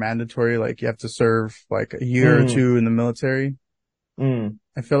make it mandatory, like you have to serve like a year or two in the military.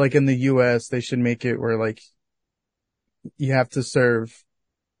 I feel like in the US, they should make it where like you have to serve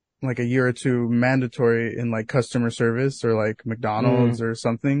like a year or two mandatory in like customer service or like McDonald's or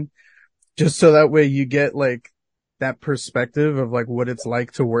something. Just so that way you get like that perspective of like what it's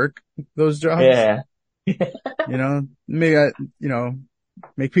like to work those jobs. Yeah.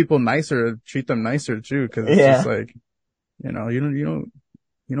 Make people nicer, treat them nicer too. Cause it's just like, you don't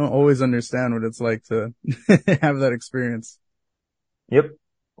always understand what it's like to have that experience. Yep.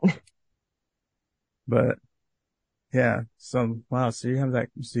 But yeah, so wow. So you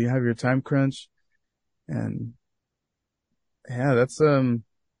have your time crunch and Yeah, that's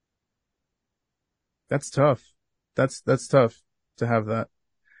tough. That's tough to have that.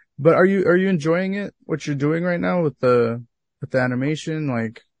 But are you enjoying it? What you're doing right now with the animation?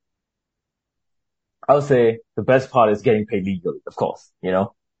 Like, I would say the best part is getting paid legally, of course, you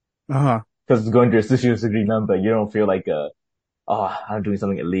know, uh-huh. because going to a social security number, you don't feel like, oh, I'm doing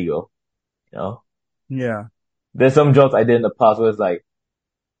something illegal, you know. Yeah. There's some jobs I did in the past where it's like,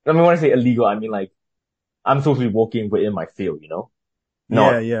 I mean, when I say illegal, I mean like, I'm supposed to be working within my field, you know, Yeah,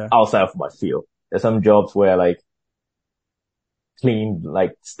 not yeah. outside of my field. There's some jobs where I like clean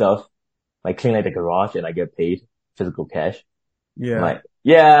like stuff, like clean like the garage and I get paid physical cash. I'm Yeah. like,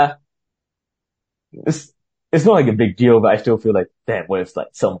 yeah, it's, it's not like a big deal, but I still feel like, damn, what if like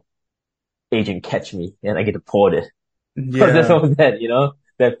some agent catch me and I get deported? Cause there's Yeah. some of that, you know,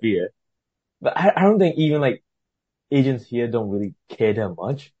 that fear. But I don't think even like agents here don't really care that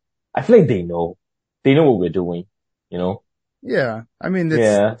much. I feel like they know what we're doing, you know? Yeah. I mean,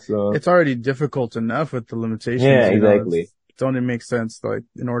 Yeah. So it's already difficult enough with the yeah, limitations, exactly. it only makes sense. Like,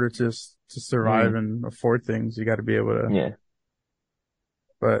 in order to survive Mm, and afford things, you got to be able to, yeah.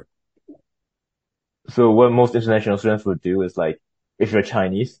 but So what most international students would do is like, if you're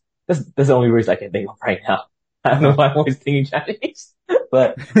Chinese, that's the only reason I can think of right now. I don't know uh-huh. why I'm always thinking Chinese,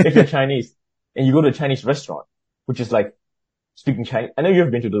 but if you're Chinese and you go to a Chinese restaurant, which is like speaking Chinese, I know you've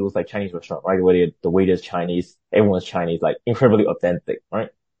been to those like Chinese restaurant, right? Where the waiter's Chinese, everyone's Chinese, like incredibly authentic, right?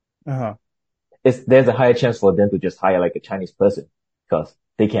 Uh-huh. There's a higher chance for them to just hire like a Chinese person because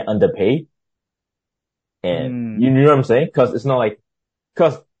they can underpay and Mm, you know what I'm saying? Because it's not like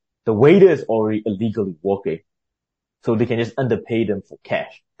because the waiter is already illegally working, so they can just underpay them for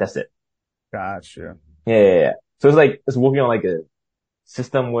cash. That's it. gotcha. Yeah. So it's like it's working on like a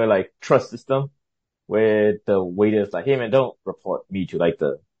system where like trust system where the waiter is like, hey man, don't report me to like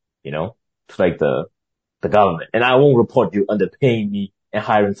you know, to like the government, and I won't report you underpaying me and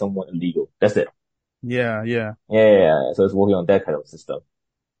hiring someone illegal. That's it. Yeah, yeah. Yeah. So it's working on that kind of system.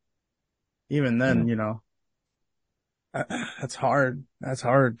 Even Mm. then, that's hard. That's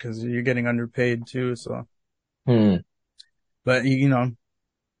hard because you're getting underpaid too. So, Hmm. but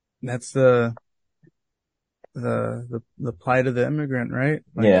that's the plight of the immigrant, right?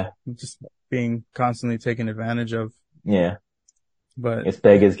 Like, Yeah. just being constantly taken advantage of. Yeah. But It's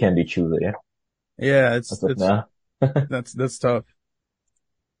beggars can be choosers. Yeah. yeah, That's it now. that's tough.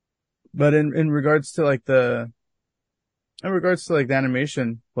 But in regards to like the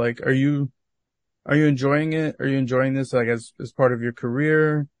animation, like, are you enjoying it? Are you enjoying this like as part of your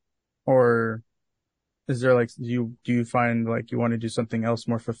career, or is there like do you find like you want to do something else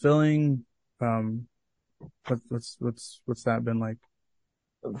more fulfilling? Um, what's that been like?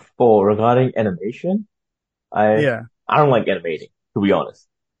 For regarding animation, I Yeah. I don't like animating, to be honest.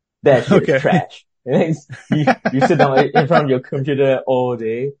 That shit is Okay. trash. You sit down in front of your computer all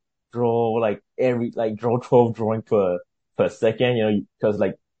day, draw 12 drawing per second, you know, because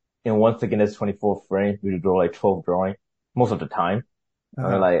like in 1 second there's 24 frames, you draw like 12 drawing most of the time. I'm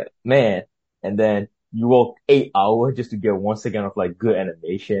Uh-huh. like, man, and then you work 8 hours just to get 1 second of like good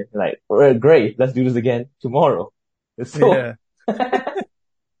animation. Like, well, great, let's do this again tomorrow. It's so, Yeah.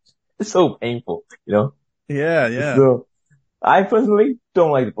 it's so painful, you know? Yeah. Yeah. So I personally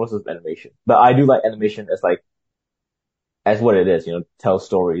don't like the process of animation, but I do like animation as like, as what it is, you know, tell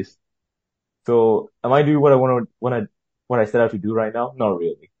stories. So am I doing what I want to, what I set out to do right now? Not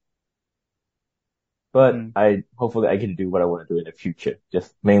really. But Mm. hopefully I get to do what I want to do in the future.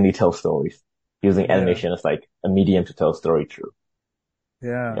 Just mainly tell stories using Yeah. animation as like a medium to tell a story through.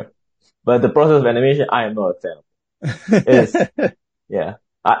 Yeah. Yeah. But the process of animation, I am not a fan of. It is, yeah.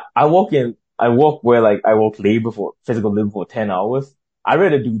 I work where like I work physical labor for 10 hours. I'd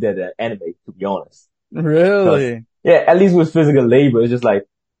rather do that than animate, to be honest. Cause Really? yeah, at least with physical labor, it's just like,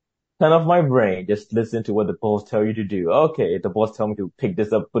 turn off my brain. Just listen to what the boss tell you to do. Okay. If the boss tell me to pick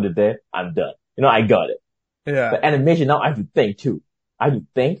this up, put it there, I'm done. You know, I got it. Yeah. But animation, now I have to think too. I have to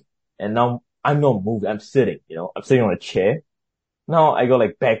think and now I'm not moving. I'm sitting, you know, I'm sitting on a chair. Now I got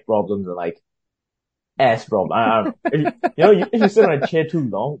like back problems and like ass problem. I don't know. If you sit on a chair too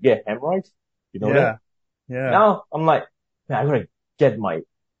long, you get hemorrhoids. You know that? Yeah. Yeah. Now I'm like, man, I gotta get my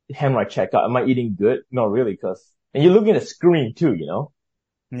hemorrhoid checked out. Am I eating good? Not really, and you're looking at a screen too, you know?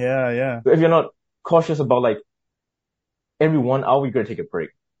 Yeah. Yeah. But if you're not cautious about like every 1 hour, you gotta take a break.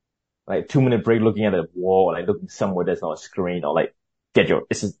 Like 2 minute break looking at a wall, or like looking somewhere that's not a screen, or like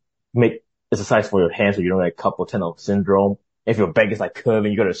make exercise for your hands so you don't like carpal tunnel syndrome. If your back is like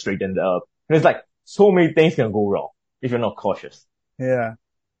curving, you gotta straighten it up. And it's like so many things can go wrong if you're not cautious. Yeah.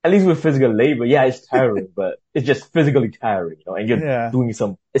 At least with physical labor, yeah, it's tiring, but it's just physically tiring, you know, and you're Yeah. doing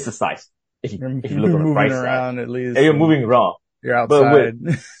some exercise. if You're you look on the moving bright around side. at least. And you're moving around. You're But outside.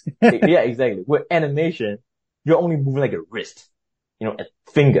 yeah, exactly. With animation, you're only moving like a wrist, a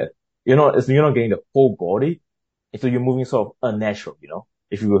finger. You're not getting the whole body. And so you're moving sort of unnatural,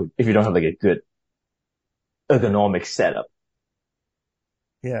 if you don't have like a good ergonomic setup.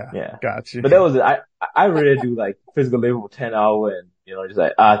 Yeah. Yeah. Gotcha. But that was it. I really do like physical labor for 10 hours and, just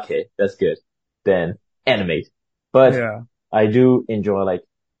like, okay, that's good. Then animate. But yeah. I do enjoy like,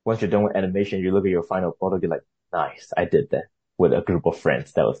 once you're done with animation, you look at your final product, you're like, nice, I did that with a group of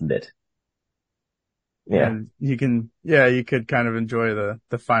friends. That was lit. Yeah. And you could kind of enjoy the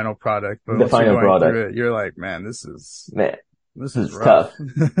final product, but The once final you're going product. through it, you're like, man, this is tough. rough.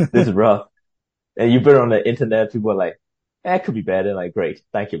 This is rough. And you put it on the internet, people are like, that could be better. Like, great.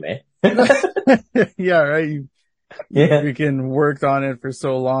 Thank you, man. Yeah, right. You Yeah. freaking worked on it for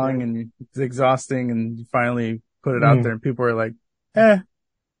so long and it's exhausting and you finally put it out there and people are like, Like,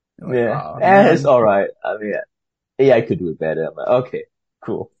 yeah. oh, It's all right. I mean, AI could do it better. I'm like, okay,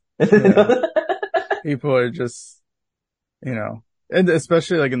 cool. Yeah. People are just, and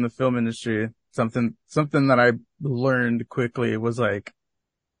especially like in the film industry, something that I learned quickly was like,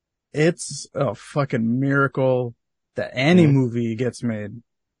 it's a fucking miracle that any movie gets made.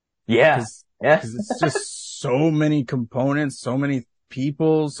 Yeah. Yeah. Cause it's just so many components, so many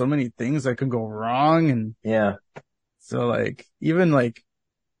people, so many things that can go wrong. And yeah. So like, even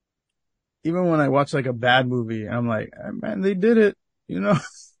when I watch like a bad movie, I'm like, man, they did it, Like,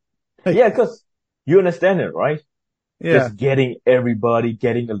 yeah, cause you understand it, right? Yeah. Just getting everybody,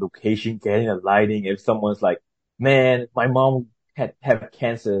 getting a location, getting a lighting. If someone's like, man, my mom have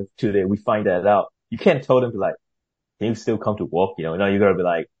cancer today, we find that out. You can't tell them to like, can you still come to work? No, you gotta be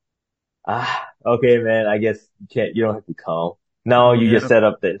like, okay, man, I guess you don't have to come. Now you just set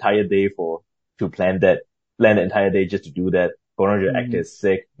up the entire day to plan the entire day just to do that. Go around your actor is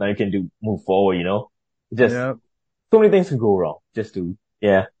sick. Now you can move forward, Just so many things can go wrong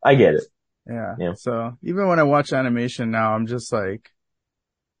yeah, I get it. Yeah. So even when I watch animation now, I'm just like,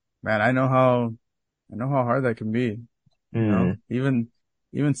 man, I know how hard that can be.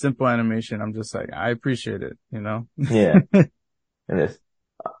 Even simple animation, I'm just like, I appreciate it, Yeah. And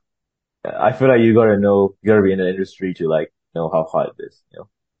I feel like you gotta be in the industry to like know how hard it is,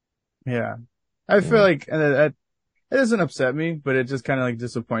 Yeah. I feel like it doesn't upset me, but it just kind of like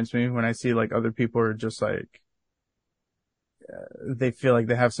disappoints me when I see like other people are just like, they feel like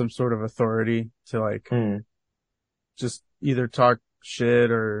they have some sort of authority to like, just either talk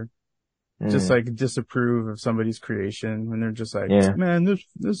shit or just like disapprove of somebody's creation when they're just like, man,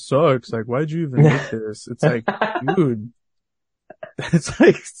 this sucks. Like, why'd you even make this? It's like, dude, it's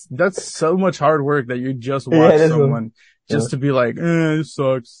like, that's so much hard work that you just watch someone just to be like, this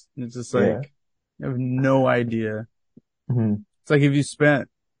sucks. It's just like, you have no idea. It's like if you spent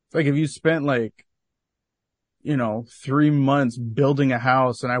like, 3 months building a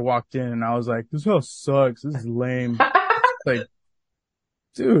house and I walked in and I was like, this house sucks. This is lame. Like,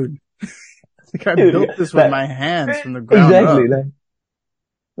 dude, like I built this with my hands from the ground up.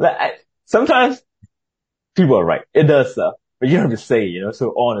 Like, sometimes people are right. It does suck, but you don't have to say,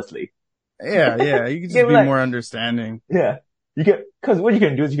 so honestly. Yeah. You can just be more understanding. Yeah. Cause what you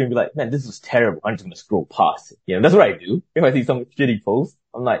can do is you can be like, man, this is terrible. I'm just gonna scroll past it. That's what I do. If I see some shitty post,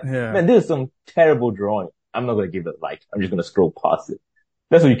 I'm like, man, this is some terrible drawing. I'm not gonna give it a like. I'm just gonna scroll past it.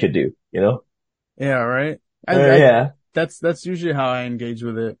 That's what you could do, Yeah, right? That's usually how I engage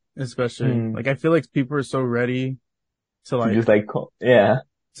with it, especially. Like, I feel like people are so ready to like,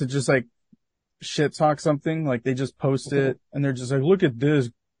 to just like shit talk something. Like, they just post it and they're just like, look at this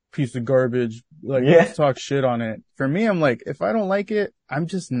piece of garbage. Like, let's talk shit on it. For me, I'm like, if I don't like it, I'm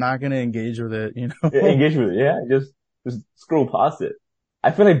just not gonna engage with it, Engage with it, just scroll past it.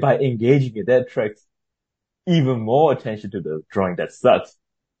 I feel like by engaging it, that attracts even more attention to the drawing that sucks.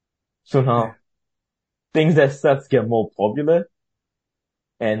 So now, things that sucks get more popular,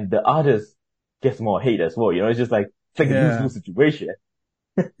 and the artist gets more hate as well. It's just like, it's like a lose-lose situation.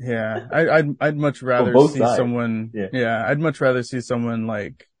 Yeah. I'd much rather see someone, I'd much rather see someone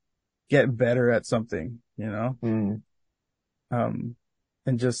like get better at something, and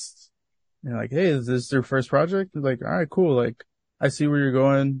just, like, hey, is this your first project? Like, all right, cool. Like, I see where you're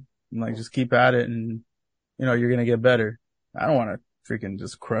going and like, just keep at it and, you're going to get better. I don't want to freaking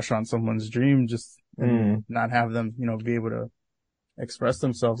just crush on someone's dream, just not have them, be able to express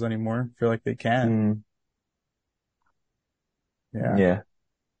themselves anymore. Feel like they can. Yeah.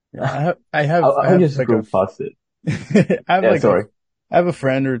 I have like go past it. I have a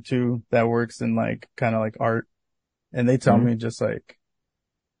friend or two that works in like kind of like art, and they tell me just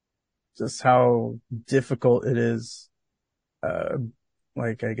how difficult it is.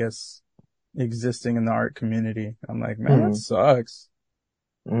 Like, I guess existing in the art community. I'm like, man, that sucks.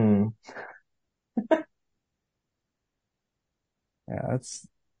 Mm. Yeah,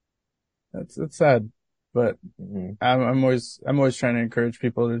 that's sad. But Mm. I'm always trying to encourage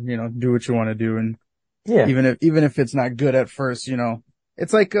people to, do what you want to do. And Yeah. even if it's not good at first,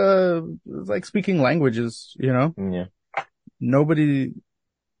 it's like speaking languages, Yeah. nobody,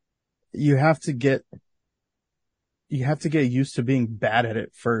 you have to get used to being bad at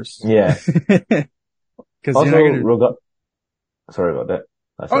it first. Yeah. Cause Also, you're not gonna, sorry about that.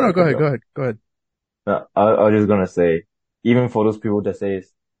 oh no, Sorry, cut you off. go ahead. No, I was just gonna say, even for those people that say,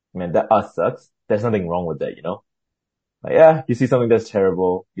 man, that art sucks, there's nothing wrong with that, you know? Like, yeah, you see something that's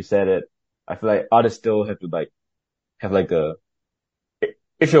terrible, you said it. I feel like artists still have to have like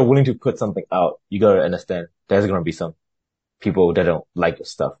if you're willing to put something out, you gotta understand there's gonna be some people that don't like your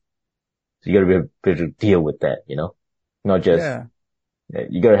stuff. So you gotta be able to deal with that, you know? Not just, Yeah.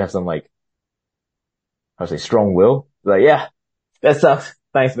 you gotta have some like, how to say, strong will. Like, yeah, that sucks.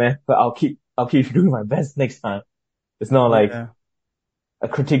 Thanks, man. But I'll keep doing my best next time. It's not like Yeah. a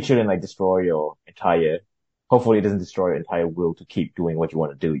critique shouldn't like destroy your hopefully it doesn't destroy your entire will to keep doing what you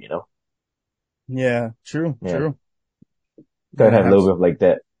want to do, you know? Yeah. True. Yeah. True. Gotta have a Gotta little bit of like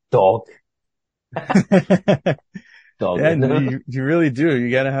that dog. have, Dog. yeah, no, you really do. You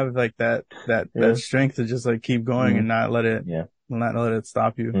gotta have like that Yeah. strength to just like keep going and not let it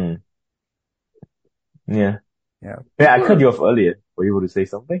stop you. Mm. Yeah. Yeah. Yeah, I cut you off earlier. Were you able to say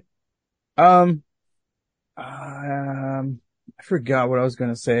something? Um, I forgot what I was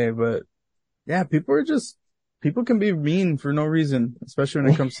gonna say, but yeah, people can be mean for no reason, especially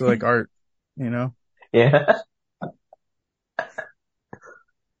when it comes to like art, you know? Yeah.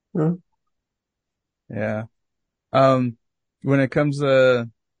 Mm. Yeah. When it comes to,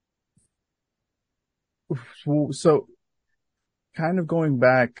 so kind of going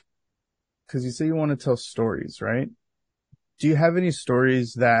back, cause you say you want to tell stories, right? Do you have any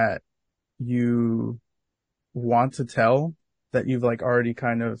stories that you want to tell that you've like already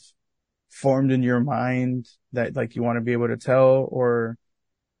kind of formed in your mind that like you want to be able to tell? Or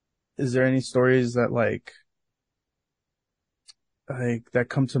is there any stories that like that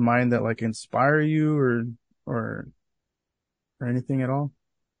come to mind that like inspire you or anything at all?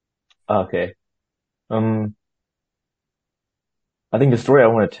 Okay. I think the story I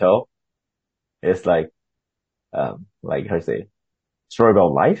want to tell is like how to say, story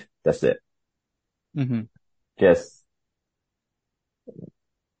about life. That's it. Mm-hmm. Just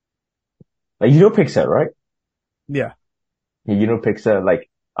like, you know, Pixar, right? Yeah. You know, Pixar, like,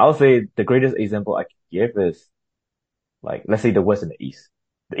 I'll say the greatest example I can give is like, let's say the West and the East.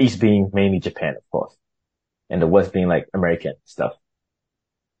 The East being mainly Japan, of course, and the West being like American stuff.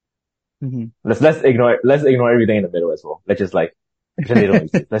 Mm-hmm. Let's ignore everything in the middle as well. Let's just like pretend they don't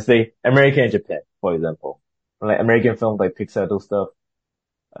exist. Let's say America and Japan, for example. Like American films like Pixar, those stuff.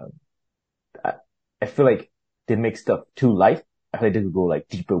 Um, I, I feel like they make stuff too light. I feel like they could go like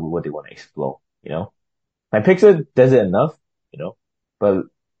deeper with what they want to explore, you know? Like Pixar does it enough, you know? But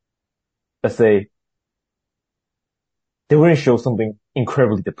let's say they wouldn't show something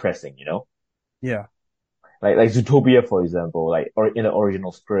incredibly depressing, you know? Yeah. Like Zootopia, for example, like, or in the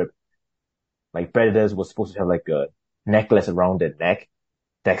original script, like predators was supposed to have like a necklace around their neck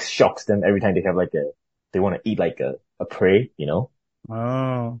that shocks them every time they want to eat like a prey, you know?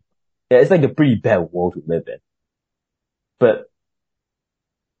 Oh, Yeah, it's like a pretty bad world to live in. But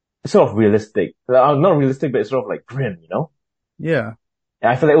it's sort of realistic. Not realistic, but it's sort of like grim, you know? yeah.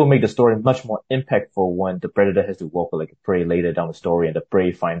 And I feel like it will make the story much more impactful when the predator has to walk with like a prey later down the story and the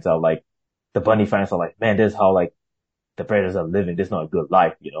prey finds out like, the bunny finds out like, man, this is how like the predators are living. This is not a good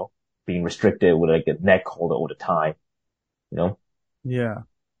life, you know? Being restricted with like a neck holder all the time, you know? Yeah.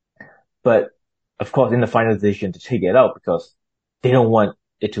 But of course, in the final decision to take it out because they don't want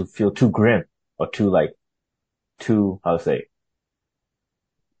it to feel too grim or how to say,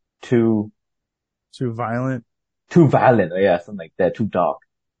 too, Too violent. too violent. Or yeah, something like that, too dark.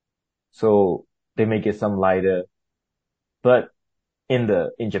 So they make it some lighter. But in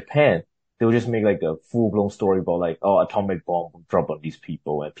Japan, they will just make like a full blown story about like, oh, atomic bomb will drop on these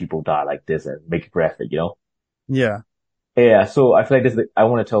people and people die like this and make it graphic, you know? Yeah. Yeah. So I feel like I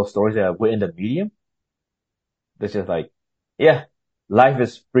want to tell stories that are within the medium. That's just like, yeah, life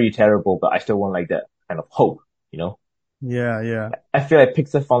is pretty terrible, but I still want like that kind of hope, you know? Yeah. Yeah. I feel like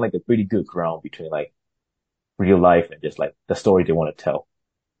Pixar found like a pretty good ground between like real life and just like the story they want to tell.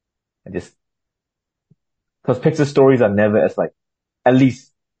 And just, cause Pixar stories are never as like, at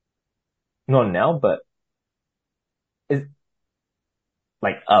least not now, but it's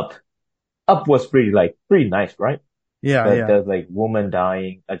like Up. Up was pretty nice, right? Yeah, but yeah, there's like woman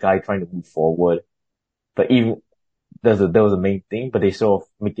dying, a guy trying to move forward. But even there was a main thing, but they sort of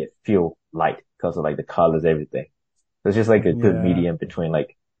make it feel light because of like the colors, everything. So it's just like a good yeah, medium between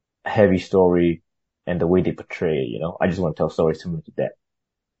like a heavy story and the way they portray it, you know? I just want to tell stories similar to that.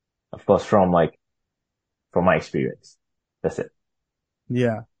 Of course, from my experience. That's it.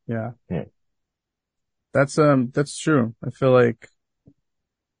 yeah, yeah. Yeah. That's true. I feel like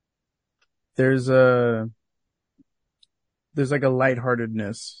there's a there's like a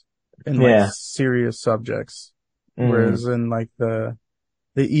lightheartedness in like Yeah. serious subjects, Mm. whereas in like the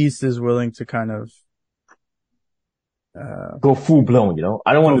East is willing to kind of uh Go full blown, you know? go.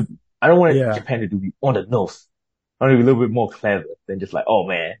 I don't want Yeah, Japan to be on the nose. I want to be a little bit more clever than just like, oh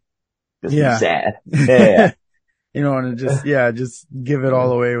man, this is yeah. sad. Yeah. You know, and just, yeah, just give it all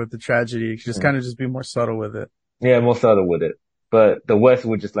Mm. away with the tragedy. Just Mm. kind of just be more subtle with it. Yeah, more subtle with it. But the West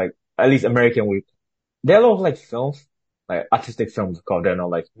would just like, at least American would, there are a lot of like films, like artistic films called, they're not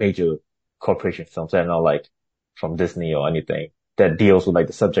like major corporation films. They're not like from Disney or anything that deals with like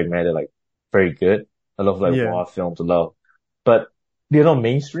the subject matter, like very good. A lot of like Yeah. war films, a lot, but they're not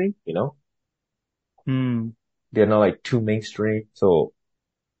mainstream, you know? Hmm. They're not like too mainstream. So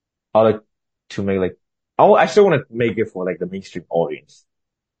I like to make like, I still want to make it for like the mainstream audience,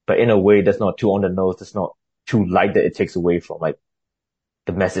 but in a way that's not too on the nose. That's not too light that it takes away from like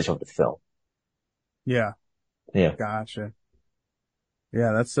the message of the film. Yeah. Yeah. Gotcha.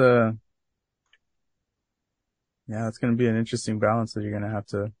 Yeah. Yeah, that's going to be an interesting balance that you're going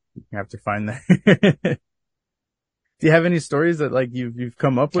to have to find there. Do you have any stories that like you've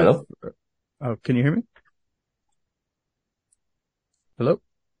come up with? Hello? Oh, can you hear me? Hello?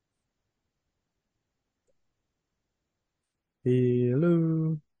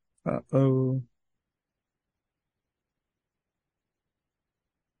 Hello? Uh-oh.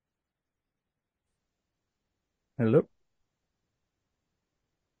 Hello?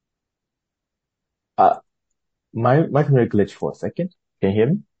 Uh, my computer glitched for a second. Can you hear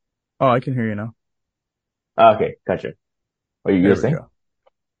me? Oh, I can hear you now. Okay, gotcha. What you There were we saying? go.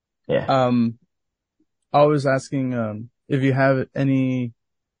 Yeah. Um, I was asking, if you have any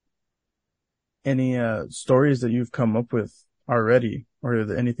stories that you've come up with already, or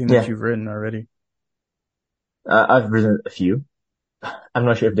anything that Yeah. you've written already. I've written a few. I'm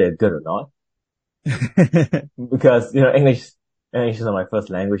not sure if they're good or not because, you know, English is not my first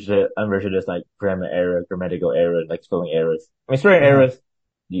language. I'm very sure there's like grammar error, grammatical error, like spelling errors. I mean, spelling Uh-huh. errors,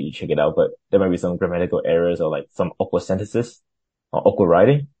 you check it out, but there might be some grammatical errors or like some awkward sentences or awkward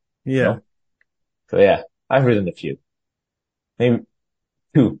writing, you Yeah. know? So yeah, I've written a few, maybe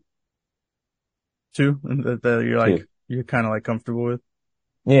two, Two that two. you're kind of like comfortable with.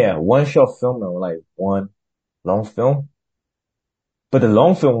 Yeah, one short film and like one long film. But the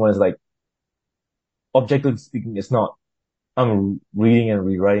long film was like, objectively speaking, it's not, I'm reading and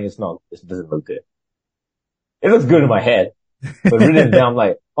rewriting, it doesn't look good. It looks good in my head, but written down, I'm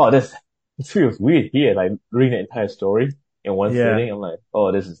like, oh, this feels weird here. Like reading the entire story in one Yeah. sitting, I'm like,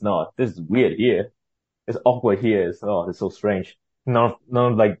 oh, this is weird here. It's awkward here. It's so strange. None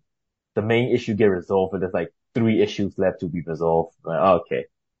of like the main issue get resolved, but there's like three issues left to be resolved. Like, oh, okay.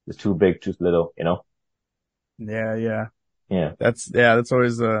 It's too big, too little, you know? Yeah. Yeah. Yeah. Yeah,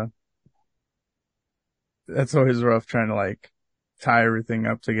 that's always rough trying to like tie everything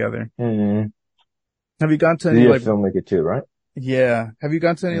up together. Mm-hmm. Have you gone to any You're a like, filmmaker too, right? yeah, have you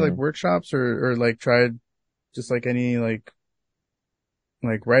gone to any like Mm. workshops or like tried just like any like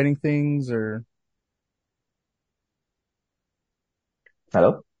writing things or,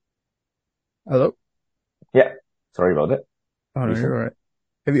 Hello? hello? Yeah. Sorry about that. Oh no, You you're said? all right.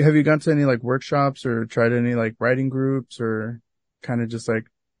 Have you gone to any like workshops or tried any like writing groups or kind of just like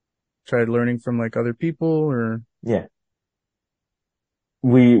tried learning from like other people or, Yeah.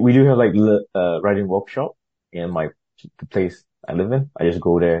 We do have like writing workshop in the place I live in. I just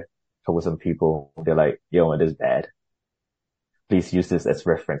go there, talk with some people. They're like, yo, it is bad. Please use this as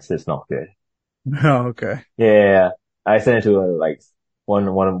reference. It's not good. oh, okay. Yeah. I sent it to like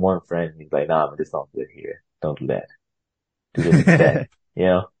one friend. He's like, nah, but it's not good here. Don't do that. Do this instead. You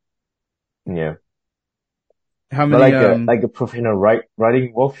know? Yeah. How But many, like a professional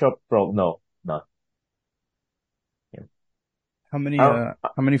writing workshop, bro, no, not. Yeah. Oh,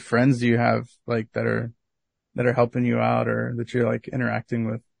 how many friends do you have like that are helping you out or that you're like interacting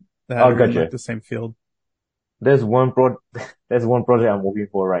with that oh, are in like gotcha. the same field? There's there's one project I'm working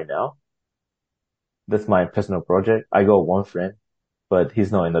for right now. That's my personal project. I got one friend, but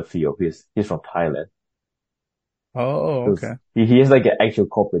he's not in the field. He's from Thailand. Oh, So okay. he has like an actual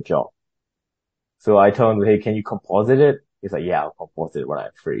corporate job. So I told him, hey, can you composite it? He's like, yeah, I'll composite it when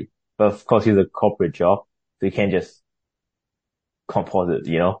I'm free. But of course, he's a corporate job, so he can't just composite,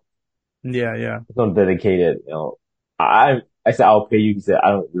 you know? Yeah, yeah. It's not dedicated, you know. I said, I'll pay you. He said,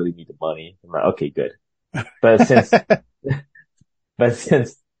 I don't really need the money. I'm like, okay, good. But since, but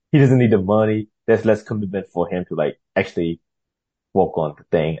since he doesn't need the money, there's less commitment for him to like actually work on the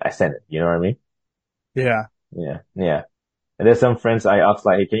thing. I sent it. You know what I mean? Yeah. Yeah. Yeah. And there's some friends I asked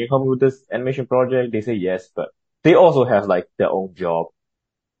like, hey, can you help me with this animation project? They say yes, but they also have like their own job.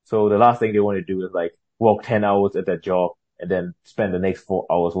 So the last thing they want to do is like work 10 hours at that job and then spend the next 4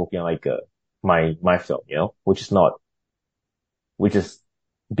 hours working on like, my film, you know, which is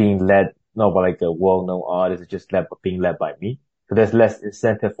being led not by like a well-known artist, it's just being led by me. So there's less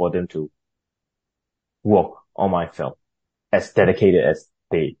incentive for them to work on my film as dedicated as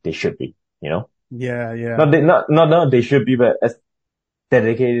they should be, you know? Yeah, yeah. Not they should be, but as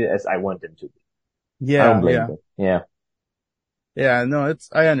dedicated as I want them to be. I don't Yeah, blame yeah. them. Yeah. Yeah, no,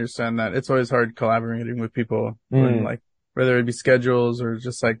 I understand that. It's always hard collaborating with people when Mm. like, whether it be schedules or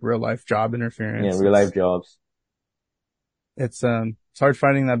just like real life job Yeah, interference. real life jobs. It's hard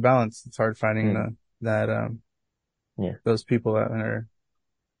finding that balance. It's hard finding Mm. Yeah. those people that are,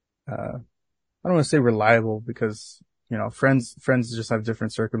 I don't want to say reliable because, you know, friends just have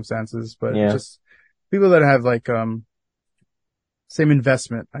different circumstances, but Yeah. just people that have like, same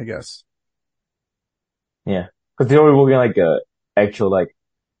investment, I guess. Yeah. Cause they're already working like a actual like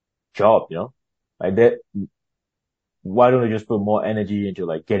job, you know? Like that, why don't they just put more energy into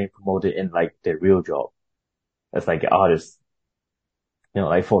like getting promoted in like their real job as like artists, you know,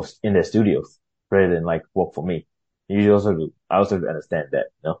 like for in their studios rather than like work for me. I also understand that,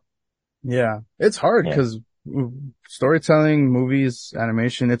 you know? Yeah. It's hard Yeah. because storytelling, movies,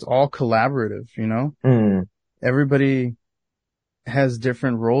 animation, it's all collaborative, you know? Mm. Everybody has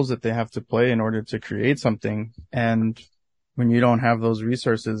different roles that they have to play in order to create something. And when you don't have those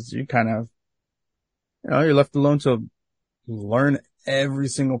resources, you kind of, you know, you're left alone to learn every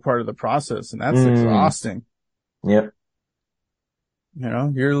single part of the process. And that's exhausting. Yep. You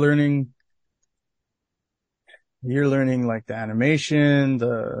know, you're learning like the animation,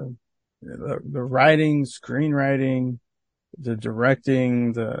 the writing, screenwriting, the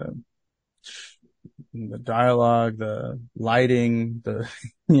directing, the dialogue, the lighting,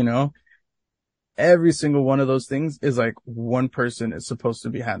 you know, every single one of those things is like one person is supposed to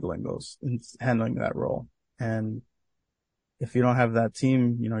be handling that role. And if you don't have that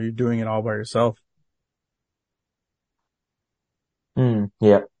team, you know, you're doing it all by yourself.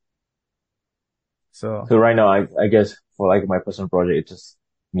 Yeah. So So right now, I guess for like my personal project, it's just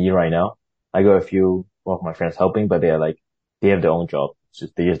me right now. I got a few of my friends helping, but they have their own job.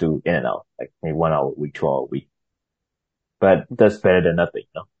 They just do in and out, like maybe 1 hour a week, 2 hour a week. But that's better than nothing,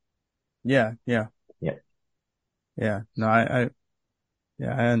 you know? yeah, yeah, Yeah. yeah. No,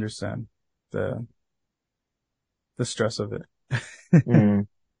 yeah, I understand the stress of it. Mm.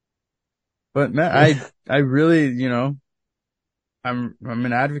 But man, I really, you know, I'm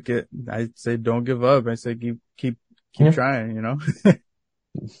an advocate. I say don't give up. I say keep Yeah. trying, you know?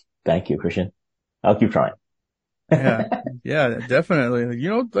 Thank you, Christian. I'll keep trying. Yeah. Yeah, definitely. You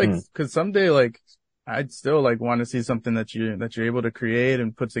know, like, cause someday, like, I'd still like want to see something that you're able to create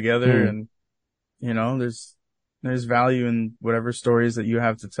and put together. And, you know, there's value in whatever stories that you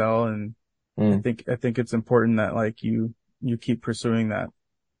have to tell. And I think it's important that like you keep pursuing that.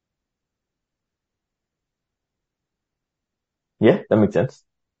 Yeah, that makes sense.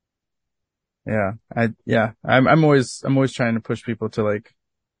 Yeah. I'm always trying to push people to like,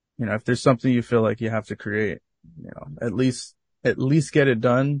 you know, if there's something you feel like you have to create, you know, at least get it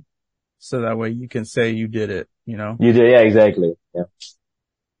done so that way you can say you did it, you know? You did. Yeah, exactly. Yeah.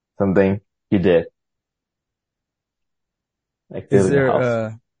 Something you did. Like building a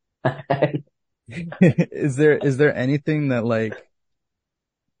house. Is there anything that like,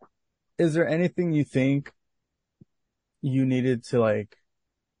 is there anything you think you needed to like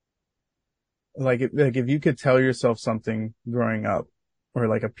if you could tell yourself something growing up or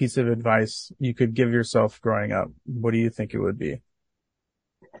like a piece of advice you could give yourself growing up, what do you think it would be?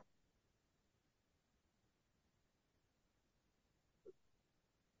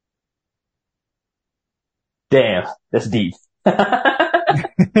 Damn, that's deep.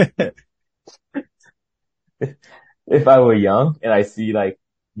 If I were young and I see like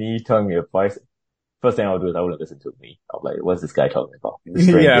me telling me advice, first thing I would do is I wouldn't listen to me. I'm like, what's this guy talking about? This Yeah,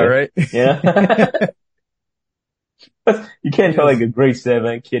 stranger. right. Yeah. You can't tell Yes. like a grade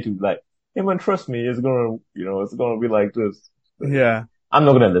 7 kid to like, hey man, trust me, it's gonna be like this. Yeah. I'm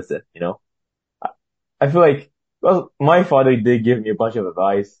not gonna listen, you know? I feel like, well, my father did give me a bunch of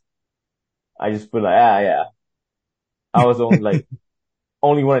advice. I just feel like, yeah. I was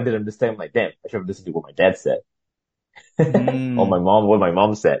only one I didn't understand. I'm like, damn, I should have listened to what my dad said. Or my mom, what my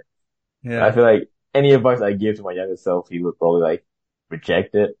mom said. Yeah. I feel like any advice I give to my younger self, he would probably like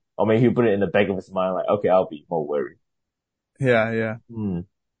reject it. Or maybe he'll put it in the back of his mind like, okay, I'll be more worried. Yeah, yeah.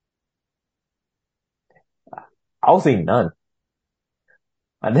 I'll say none.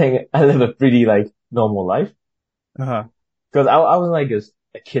 I think I live a pretty like normal life. Uh-huh. Cause I wasn't like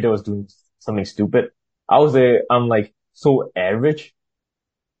a kid that was doing something stupid. I'm like so average.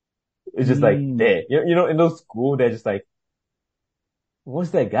 It's just like there. You know, in those school, they're just like,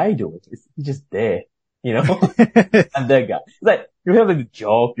 what's that guy doing? He's just there. You know? I'm that guy. It's like, you have like a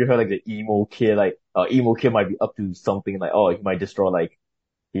job, you have like the emo kid, like, emo kid might be up to something like, oh, he might destroy like,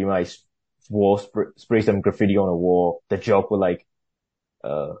 he might spray some graffiti on a wall. The job would like,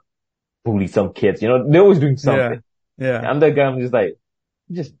 bully some kids. You know, they're always doing something. Yeah. I'm that guy, I'm just like,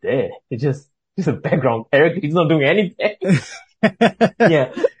 he's just there. He's just a background character. He's not doing anything.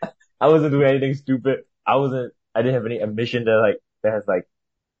 Yeah. I wasn't doing anything stupid. I didn't have any ambition that has like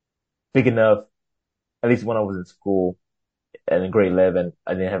big enough, at least when I was in school and in grade 11,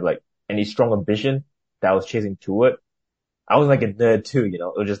 I didn't have like any strong ambition that I was chasing toward. I was like a nerd too, you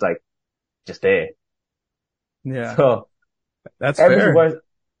know, it was just like, just there. Yeah. So that's fair.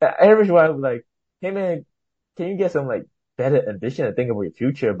 Average wise, like, hey man, can you get some like better ambition and think about your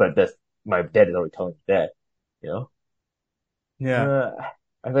future? But my dad is already telling me that, you know? Yeah.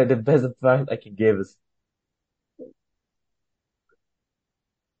 I feel like the best advice I can give is,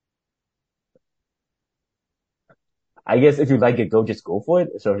 I guess if you like it, just go for it.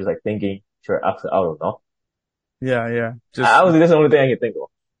 So just like thinking, sure, after, I don't know. Yeah, yeah. Honestly, that's the only thing I can think of.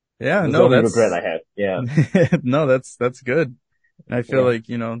 Yeah, that's the only regret I have. Yeah. No, that's good. And I feel like,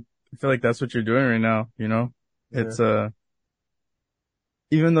 that's what you're doing right now, you know? It's,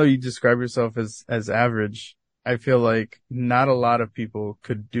 even though you describe yourself as average, I feel like not a lot of people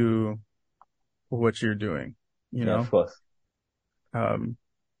could do what you're doing, you know? Of course.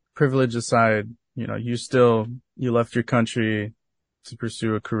 Privilege aside, you know, you left your country to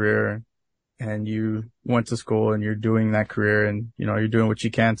pursue a career and you went to school and you're doing that career and, you know, you're doing what you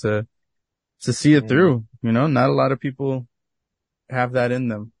can to see it through, you know, not a lot of people have that in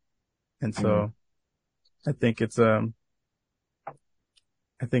them. And so I think it's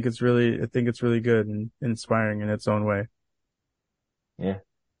really good and inspiring in its own way. Yeah.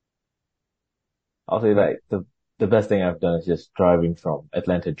 I'll say like the best thing I've done is just driving from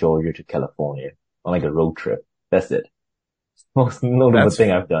Atlanta, Georgia to California on like a road trip. That's it. Most notable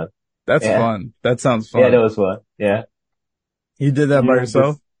thing I've done. That's fun. That sounds fun. Yeah, that was fun. Yeah. You did that by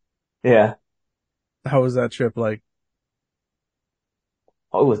yourself? Yeah. How was that trip like?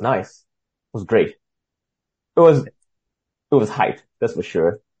 Oh, it was nice. It was great. It was hype, that's for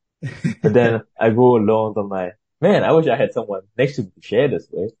sure. But then I go alone, I'm like, man, I wish I had someone next to me to share this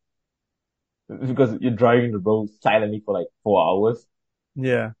with. Because you're driving the road silently for like 4 hours.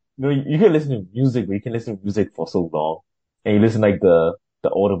 Yeah. You know, you can listen to music, but you can listen to music for so long. And you listen like the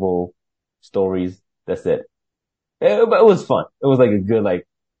audible stories. That's it. But it was fun. It was like a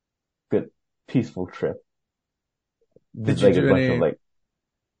good peaceful trip. There's like a bunch of like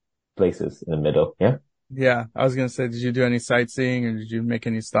places in the middle. Yeah. Yeah. I was going to say, did you do any sightseeing or did you make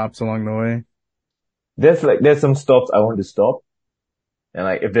any stops along the way? There's some stops I wanted to stop. And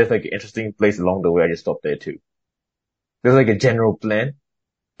like, if there's like an interesting place along the way, I just stop there too. There's like a general plan,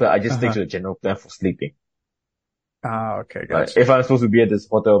 but I just stick to the general plan for sleeping. Ah, okay. Gotcha. If I'm supposed to be at this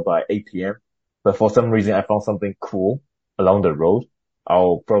hotel by 8 p.m., but for some reason I found something cool along the road,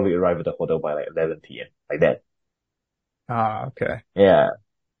 I'll probably arrive at the hotel by like 11 p.m. like that. Ah, okay. Yeah.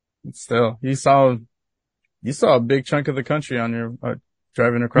 Still, you saw a big chunk of the country on your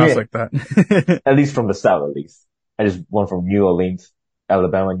driving across like that. At least from the south, at least. I just went from New Orleans,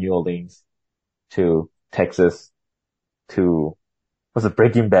 Alabama, New Orleans to Texas to, what's the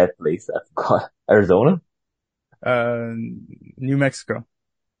Breaking Bad place? I forgot. Arizona? New Mexico.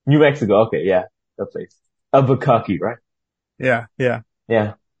 New Mexico. Okay. Yeah. That place. Albuquerque, right? Yeah. Yeah.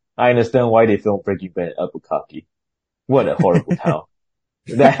 Yeah. I understand why they filmed Breaking Bad in Albuquerque. What a horrible town.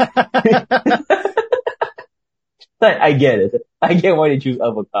 I get it. I get why they choose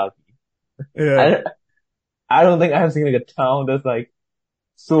Albuquerque. Yeah. I don't think I have seen like a town that's like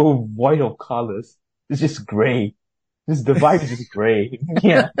so white of colors. It's just gray. Just the vibe is just gray.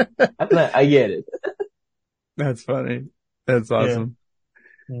 Yeah. I get it. That's funny. That's awesome.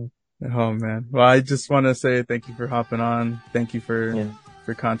 Yeah. Oh man. Well, I just want to say thank you for hopping on. Thank you for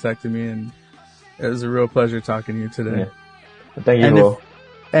contacting me, and it was a real pleasure talking to you today. Yeah. Thank you.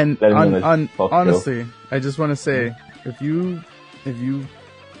 Honestly, I just want to say if you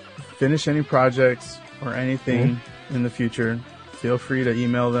finish any projects or anything in the future, feel free to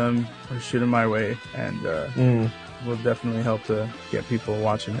email them or shoot them my way, and will definitely help to get people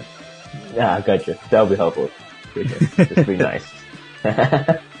watching it. Yeah, I got you. That'll be helpful. It's pretty nice.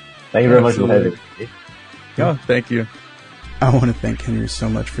 Thank you very much for having me. Oh, thank you. I want to thank Henry so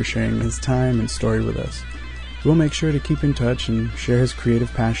much for sharing his time and story with us. We'll make sure to keep in touch and share his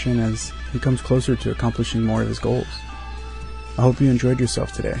creative passion as he comes closer to accomplishing more of his goals. I hope you enjoyed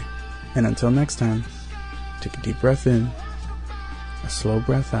yourself today. And until next time, take a deep breath in, a slow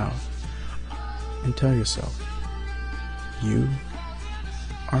breath out, and tell yourself, you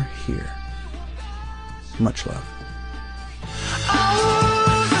are here. Much love.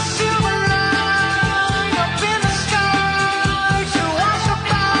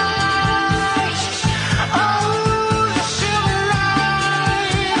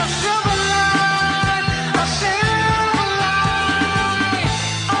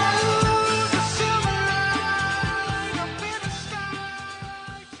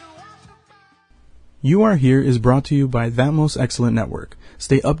 You Are Here is brought to you by That Most Excellent Network.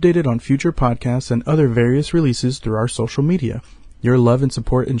 Stay updated on future podcasts and other various releases through our social media. Your love and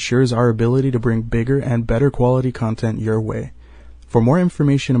support ensures our ability to bring bigger and better quality content your way. For more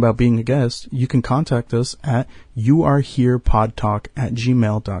information about being a guest, you can contact us at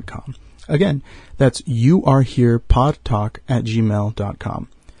youareherepodtalk@gmail.com. Again, that's youareherepodtalk@gmail.com.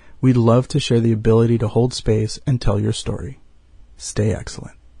 We'd love to share the ability to hold space and tell your story. Stay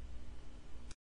excellent.